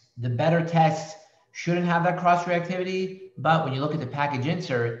the better tests shouldn't have that cross-reactivity, but when you look at the package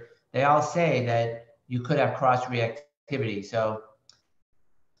insert, they all say that you could have cross-reactivity. So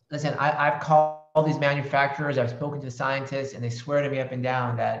listen, I've called these manufacturers, I've spoken to the scientists, and they swear to me up and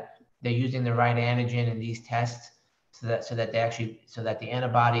down that they're using the right antigen in these tests so that the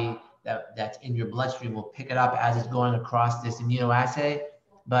antibody that's in your bloodstream will pick it up as it's going across this immunoassay.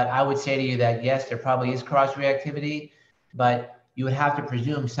 But I would say to you that yes, there probably is cross-reactivity, but you would have to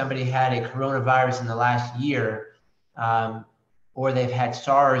presume somebody had a coronavirus in the last year, or they've had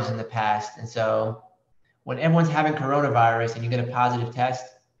SARS in the past. And so when everyone's having coronavirus and you get a positive test,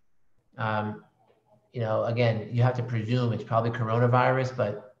 again, you have to presume it's probably coronavirus,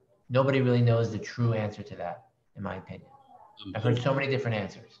 but nobody really knows the true answer to that, in my opinion. I've heard so many different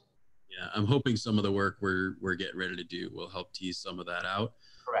answers. Yeah, I'm hoping some of the work we're getting ready to do will help tease some of that out.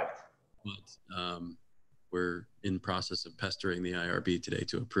 Correct. But we're in process of pestering the IRB today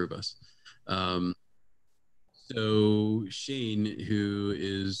to approve us. So Shane, who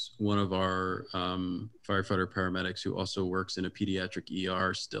is one of our firefighter paramedics who also works in a pediatric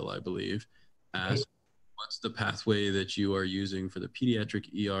ER still, I believe, asked, what's the pathway that you are using for the pediatric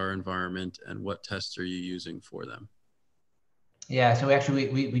ER environment and what tests are you using for them? Yeah, so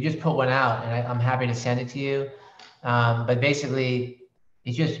we just put one out, and I'm happy to send it to you. But basically,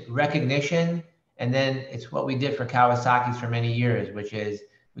 it's just recognition, and then it's what we did for Kawasaki's for many years, which is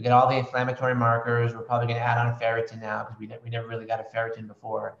we get all the inflammatory markers. We're probably going to add on ferritin now because we never really got a ferritin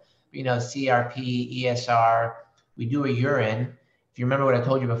before. But, CRP, ESR. We do a urine. If you remember what I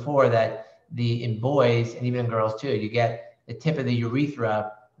told you before, that in boys and even in girls too, you get the tip of the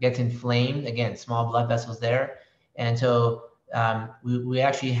urethra gets inflamed. Again, small blood vessels there, and so we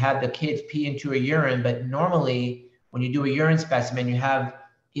actually had the kids pee into a urine, but normally when you do a urine specimen, you have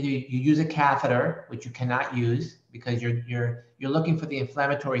either you use a catheter, which you cannot use because you're looking for the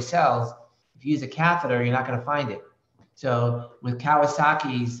inflammatory cells. If you use a catheter, you're not going to find it. So with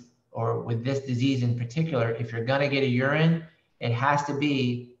Kawasaki's or with this disease in particular, if you're going to get a urine, it has to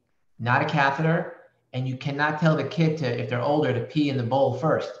be not a catheter, and you cannot tell the kid to, if they're older, to pee in the bowl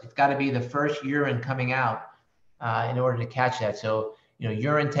first. It's got to be the first urine coming out in order to catch that. So,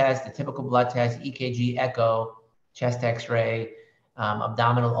 urine test, the typical blood test, EKG, echo, chest x-ray,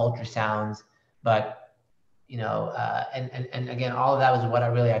 abdominal ultrasounds. But, and again, all of that was what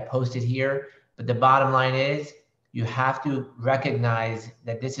I posted here. But the bottom line is you have to recognize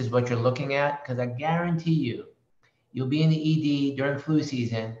that this is what you're looking at, because I guarantee you'll be in the ED during flu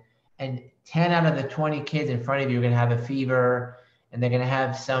season, and 10 out of the 20 kids in front of you are going to have a fever, and they're going to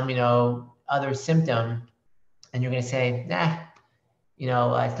have some, other symptom. And you're going to say, nah,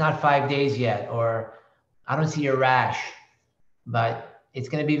 it's not 5 days yet, or I don't see a rash. But it's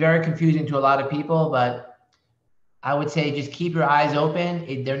going to be very confusing to a lot of people. But I would say just keep your eyes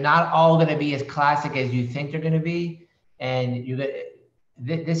open. They're not all going to be as classic as you think they're going to be. And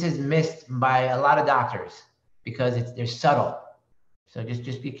this is missed by a lot of doctors because they're subtle. So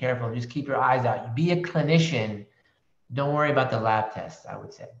just be careful. Just keep your eyes out. Be a clinician. Don't worry about the lab tests, I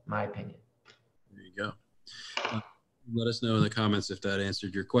would say, my opinion. There you go. Let us know in the comments if that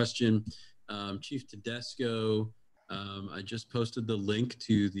answered your question. Chief Tedesco, I just posted the link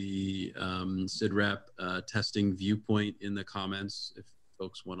to the CIDRAP testing viewpoint in the comments if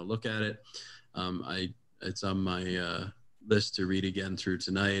folks want to look at it. It's on my list to read again through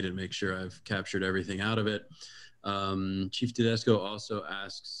tonight and make sure I've captured everything out of it. Chief Tedesco also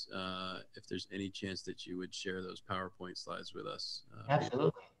asks if there's any chance that you would share those PowerPoint slides with us.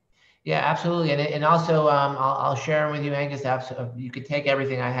 Absolutely. Yeah, absolutely. And also, I'll share them with you, Angus. You could take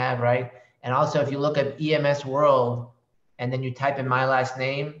everything I have, right? And also, if you look at EMS World and then you type in my last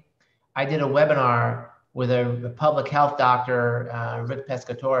name, I did a webinar with a public health doctor, Rick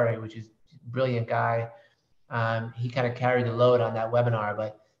Pescatore, which is a brilliant guy. He kind of carried the load on that webinar,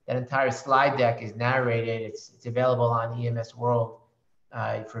 but that entire slide deck is narrated. It's available on EMS World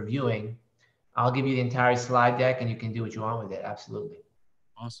for viewing. I'll give you the entire slide deck and you can do what you want with it. Absolutely.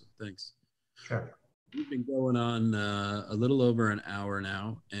 Awesome. Thanks. Sure. We've been going on a little over an hour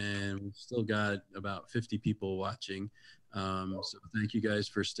now, and we've still got about 50 people watching. So thank you guys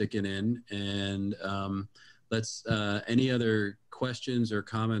for sticking in. And let's any other questions or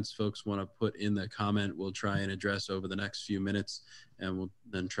comments folks want to put in the comment, we'll try and address over the next few minutes, and we'll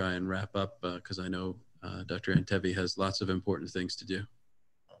then try and wrap up because I know Dr. Antevy has lots of important things to do.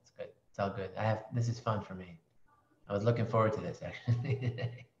 That's good. It's all good. This is fun for me. I was looking forward to this actually.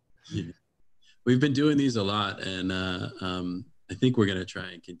 Yeah. We've been doing these a lot, and I think we're going to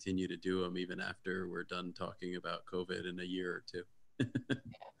try and continue to do them even after we're done talking about COVID in a year or two.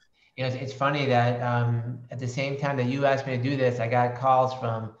 It's funny that at the same time that you asked me to do this, I got calls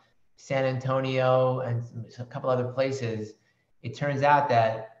from San Antonio and a couple other places. It turns out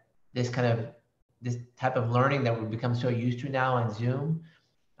that this type of learning that we've become so used to now on Zoom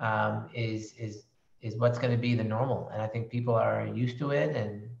is what's going to be the normal. And I think people are used to it,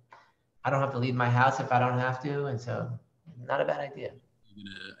 and I don't have to leave my house if I don't have to. And so not a bad idea.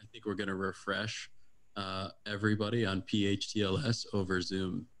 I think we're going to refresh everybody on PHTLS over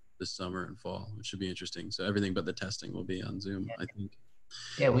Zoom this summer and fall, which should be interesting. So everything but the testing will be on Zoom, I think.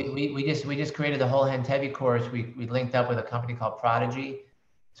 Yeah, we just created the whole Antevy course. We linked up with a company called Prodigy,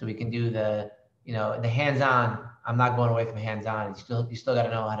 so we can do the hands-on. I'm not going away from hands-on. You still got to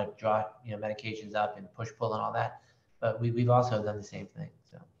know how to draw medications up and push pull and all that. But we've also done the same thing.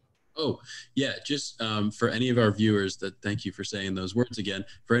 So. Oh yeah, just for any of our viewers thank you for saying those words again.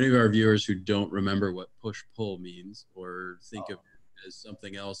 For any of our viewers who don't remember what push pull means or think of it as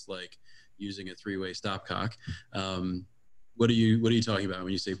something else like using a three-way stopcock, what are you talking about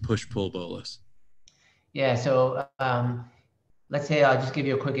when you say push pull bolus? Yeah. So let's say I'll just give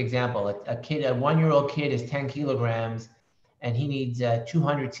you a quick example. A kid, a 1-year-old kid is 10 kilograms, and he needs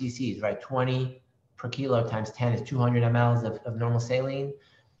 200 cc's, right? 20 per kilo times 10 is 200 mLs of normal saline.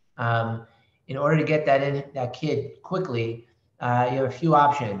 Um, in order to get that in that kid quickly, you have a few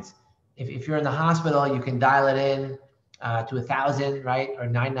options. If you're in the hospital, you can dial it in to 1,000, right, or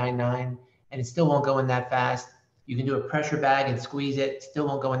 999, and it still won't go in that fast. You can do a pressure bag and squeeze it, still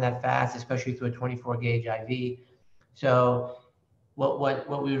won't go in that fast, especially through a 24 gauge IV. So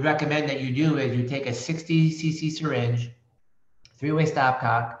what we recommend that you do is you take a 60 cc syringe, three-way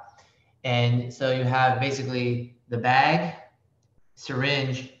stopcock, and so you have basically the bag,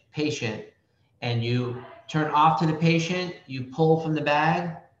 syringe, patient, and you turn off to the patient, you pull from the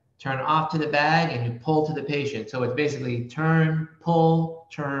bag, turn off to the bag, and you pull to the patient. So it's basically turn, push,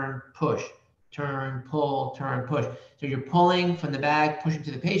 turn, pull, turn, push. So you're pulling from the bag, pushing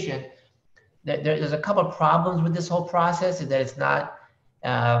to the patient. There's a couple of problems with this whole process, is that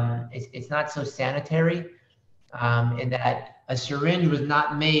it's not so sanitary, in that a syringe was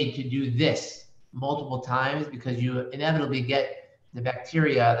not made to do this multiple times, because you inevitably get the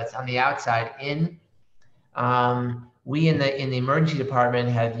bacteria that's on the outside in. We in the emergency department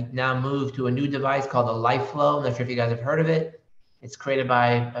have now moved to a new device called a LifeFlow. I'm not sure if you guys have heard of it. It's created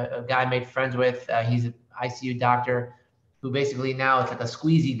by a guy I made friends with. He's an ICU doctor who basically now it's like a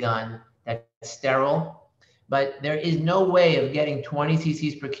squeezy gun that's sterile. But there is no way of getting 20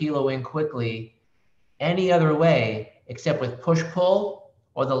 cc's per kilo in quickly any other way except with push-pull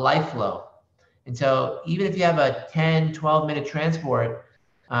or the LifeFlow. And so even if you have a 10, 12-minute transport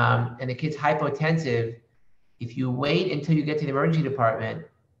and the kid's hypotensive, if you wait until you get to the emergency department,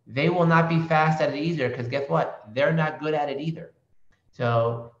 they will not be fast at it either, because guess what? They're not good at it either.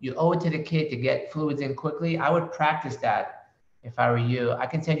 So you owe it to the kid to get fluids in quickly. I would practice that if I were you. I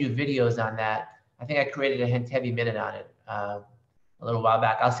can send you videos on that. I think I created a Antevy minute on it a little while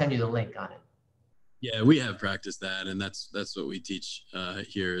back. I'll send you the link on it. Yeah, we have practiced that, and that's what we teach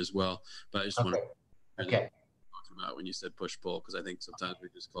here as well. But I just want to talking about when you said push pull, because I think sometimes we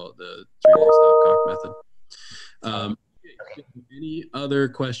just call it the three-way stopcock method. Any other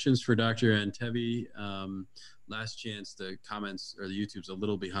questions for Dr. Antevy? Last chance. The comments or the YouTube's a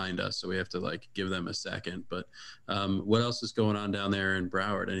little behind us, so we have to like give them a second. But what else is going on down there in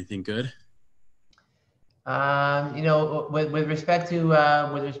Broward? Anything good? With respect to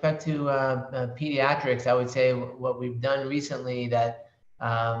pediatrics, I would say what we've done recently that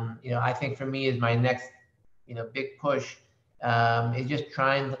I think for me is my next big push, is just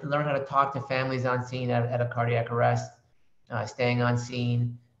trying to learn how to talk to families on scene at a cardiac arrest, staying on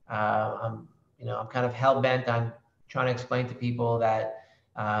scene. I'm kind of hell bent on trying to explain to people that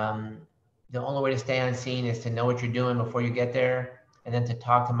the only way to stay on scene is to know what you're doing before you get there, and then to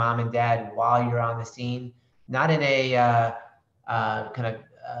talk to mom and dad while you're on the scene, not in a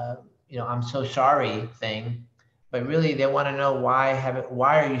I'm so sorry thing, but really they want to know why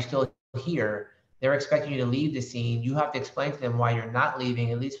are you still here? They're expecting you to leave the scene. You have to explain to them why you're not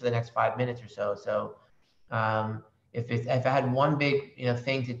leaving, at least for the next 5 minutes or so. So if I had one big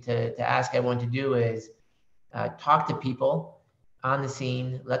thing to ask everyone to do is talk to people on the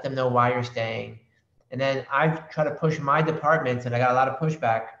scene, let them know why you're staying. And then I've tried to push my departments, and I got a lot of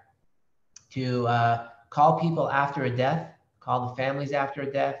pushback, to call people after a death, call the families after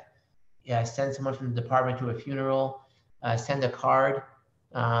a death, send someone from the department to a funeral, send a card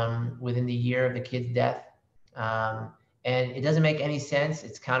within the year of the kid's death. And it doesn't make any sense.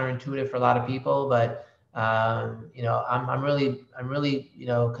 It's counterintuitive for a lot of people, but I'm really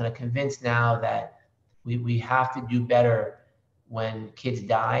kind of convinced now that we have to do better when kids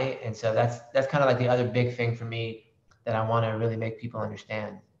die. And so that's kind of like the other big thing for me that I want to really make people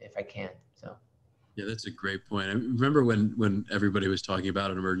understand if I can. So yeah, that's a great point. I remember when everybody was talking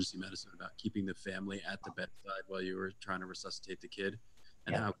about in emergency medicine about keeping the family at the bedside while you were trying to resuscitate the kid,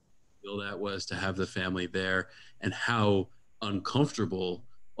 and how cool that was to have the family there, and how uncomfortable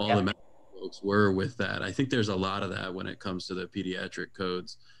all the medical folks were with that. I think there's a lot of that when it comes to the pediatric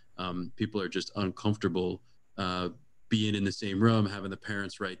codes. People are just uncomfortable being in the same room, having the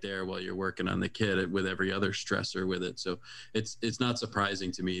parents right there while you're working on the kid, with every other stressor with it. So it's not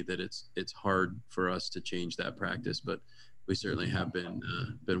surprising to me that it's hard for us to change that practice, but we certainly have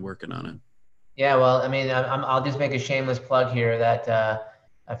been working on it. Yeah, well, I mean, I'll just make a shameless plug here that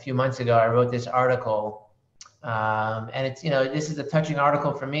a few months ago I wrote this article, and it's this is a touching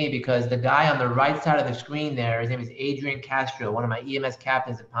article for me because the guy on the right side of the screen there, his name is Adrian Castro, one of my EMS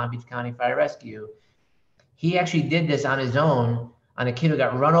captains at Palm Beach County Fire Rescue. He actually did this on his own on a kid who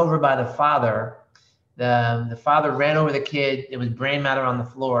got run over by the father. The father ran over the kid. It was brain matter on the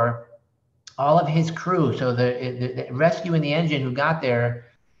floor. all of his crew, so the rescue and the engine who got there,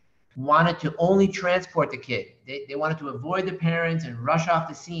 wanted to only transport the kid. They wanted to avoid the parents and rush off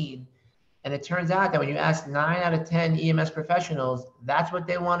the scene. And it turns out that when you ask 9 out of 10 EMS professionals, that's what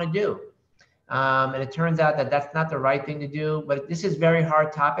they want to do. And it turns out that that's not the right thing to do, but this is a very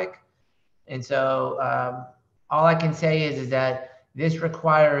hard topic. And so all I can say is that this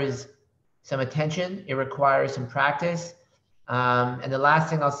requires some attention. It requires some practice. And the last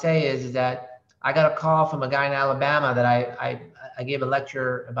thing I'll say is that I got a call from a guy in Alabama that I gave a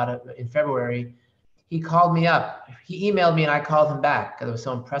lecture about in February. He called me up. He emailed me and I called him back because I was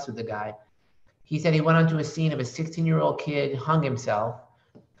so impressed with the guy. He said he went onto a scene of a 16-year-old kid hung himself.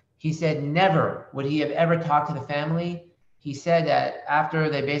 He said never would he have ever talked to the family. He said that after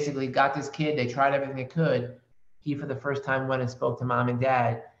they basically got this kid, they tried everything they could. He, for the first time, went and spoke to mom and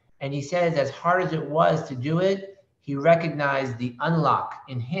dad. And he says as hard as it was to do it, he recognized the unlock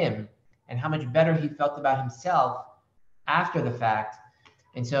in him and how much better he felt about himself after the fact.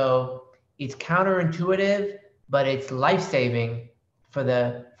 And so it's counterintuitive, but it's life-saving for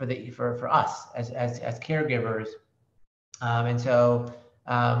us as caregivers. I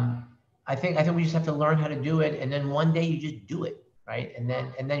think we just have to learn how to do it, and then one day you just do it, right? And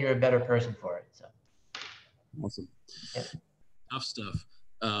then you're a better person for it. So awesome. Yeah. Tough stuff,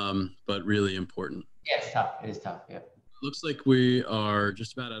 but really important. Yeah, it's tough. It is tough. Yeah. Looks like we are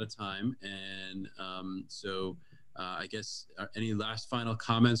just about out of time, and I guess any last final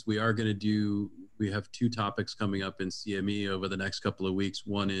comments? We have 2 topics coming up in CME over the next couple of weeks.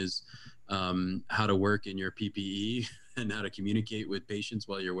 One is how to work in your PPE and how to communicate with patients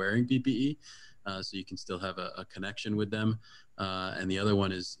while you're wearing PPE, so you can still have a connection with them. And the other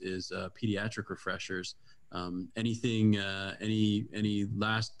one is pediatric refreshers. Anything, any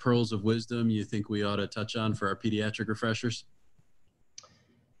last pearls of wisdom you think we ought to touch on for our pediatric refreshers?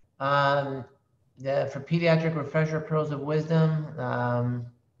 For pediatric refresher pearls of wisdom, I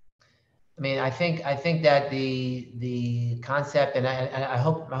think that the concept, and I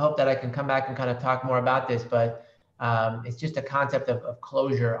hope that I can come back and kind of talk more about this, but it's just a concept of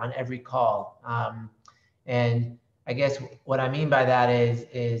closure on every call. And I guess what I mean by that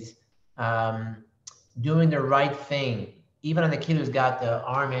is doing the right thing, even on the kid who's got the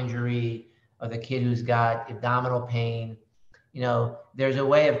arm injury or the kid who's got abdominal pain. There's a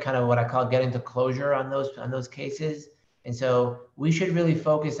way of kind of what I call getting to closure on those cases. And so we should really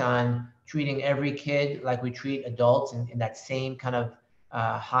focus on treating every kid like we treat adults in that same kind of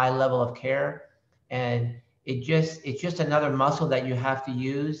high level of care. And it's just another muscle that you have to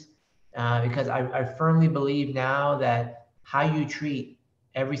use because I firmly believe now that how you treat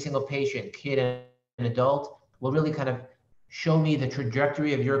every single patient, kid and adult, will really kind of show me the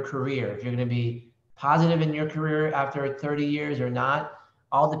trajectory of your career. If you're going to be positive in your career after 30 years or not,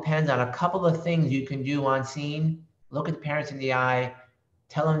 all depends on a couple of things you can do on scene. Look at the parents in the eye,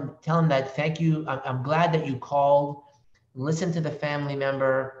 tell them that thank you, I'm glad that you called, listen to the family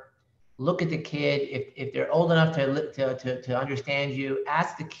member, look at the kid. If they're old enough to understand you,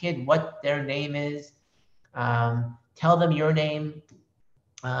 ask the kid what their name is, tell them your name.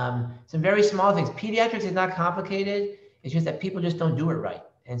 Some very small things. Pediatrics is not complicated. It's just that people just don't do it right.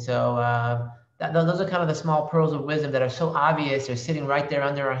 And so those are kind of the small pearls of wisdom that are so obvious. They're sitting right there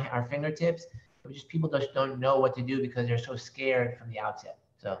under our fingertips. But just people just don't know what to do because they're so scared from the outset.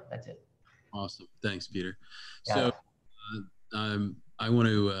 So that's it. Awesome. Thanks, Peter. Yeah. So I want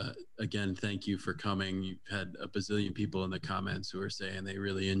to, again, thank you for coming. You've had a bazillion people in the comments who are saying they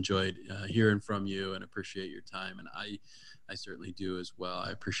really enjoyed hearing from you and appreciate your time. And I certainly do as well.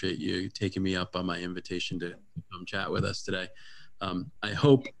 I appreciate you taking me up on my invitation to come chat with us today. I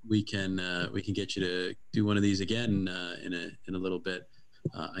hope we can get you to do one of these again in a little bit.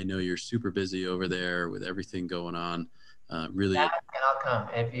 I know you're super busy over there with everything going on. Really, and I'll come.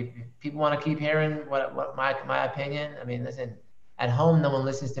 If people want to keep hearing what my opinion, I mean, listen. At home, no one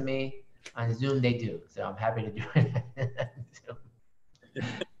listens to me. On Zoom, they do. So I'm happy to do it.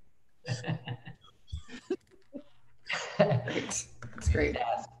 Great. That's great.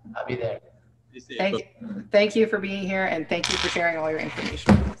 I'll be there. Thank you for being here, and thank you for sharing all your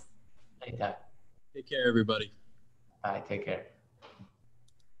information with us. Anytime. Take care, everybody. Bye. Take care.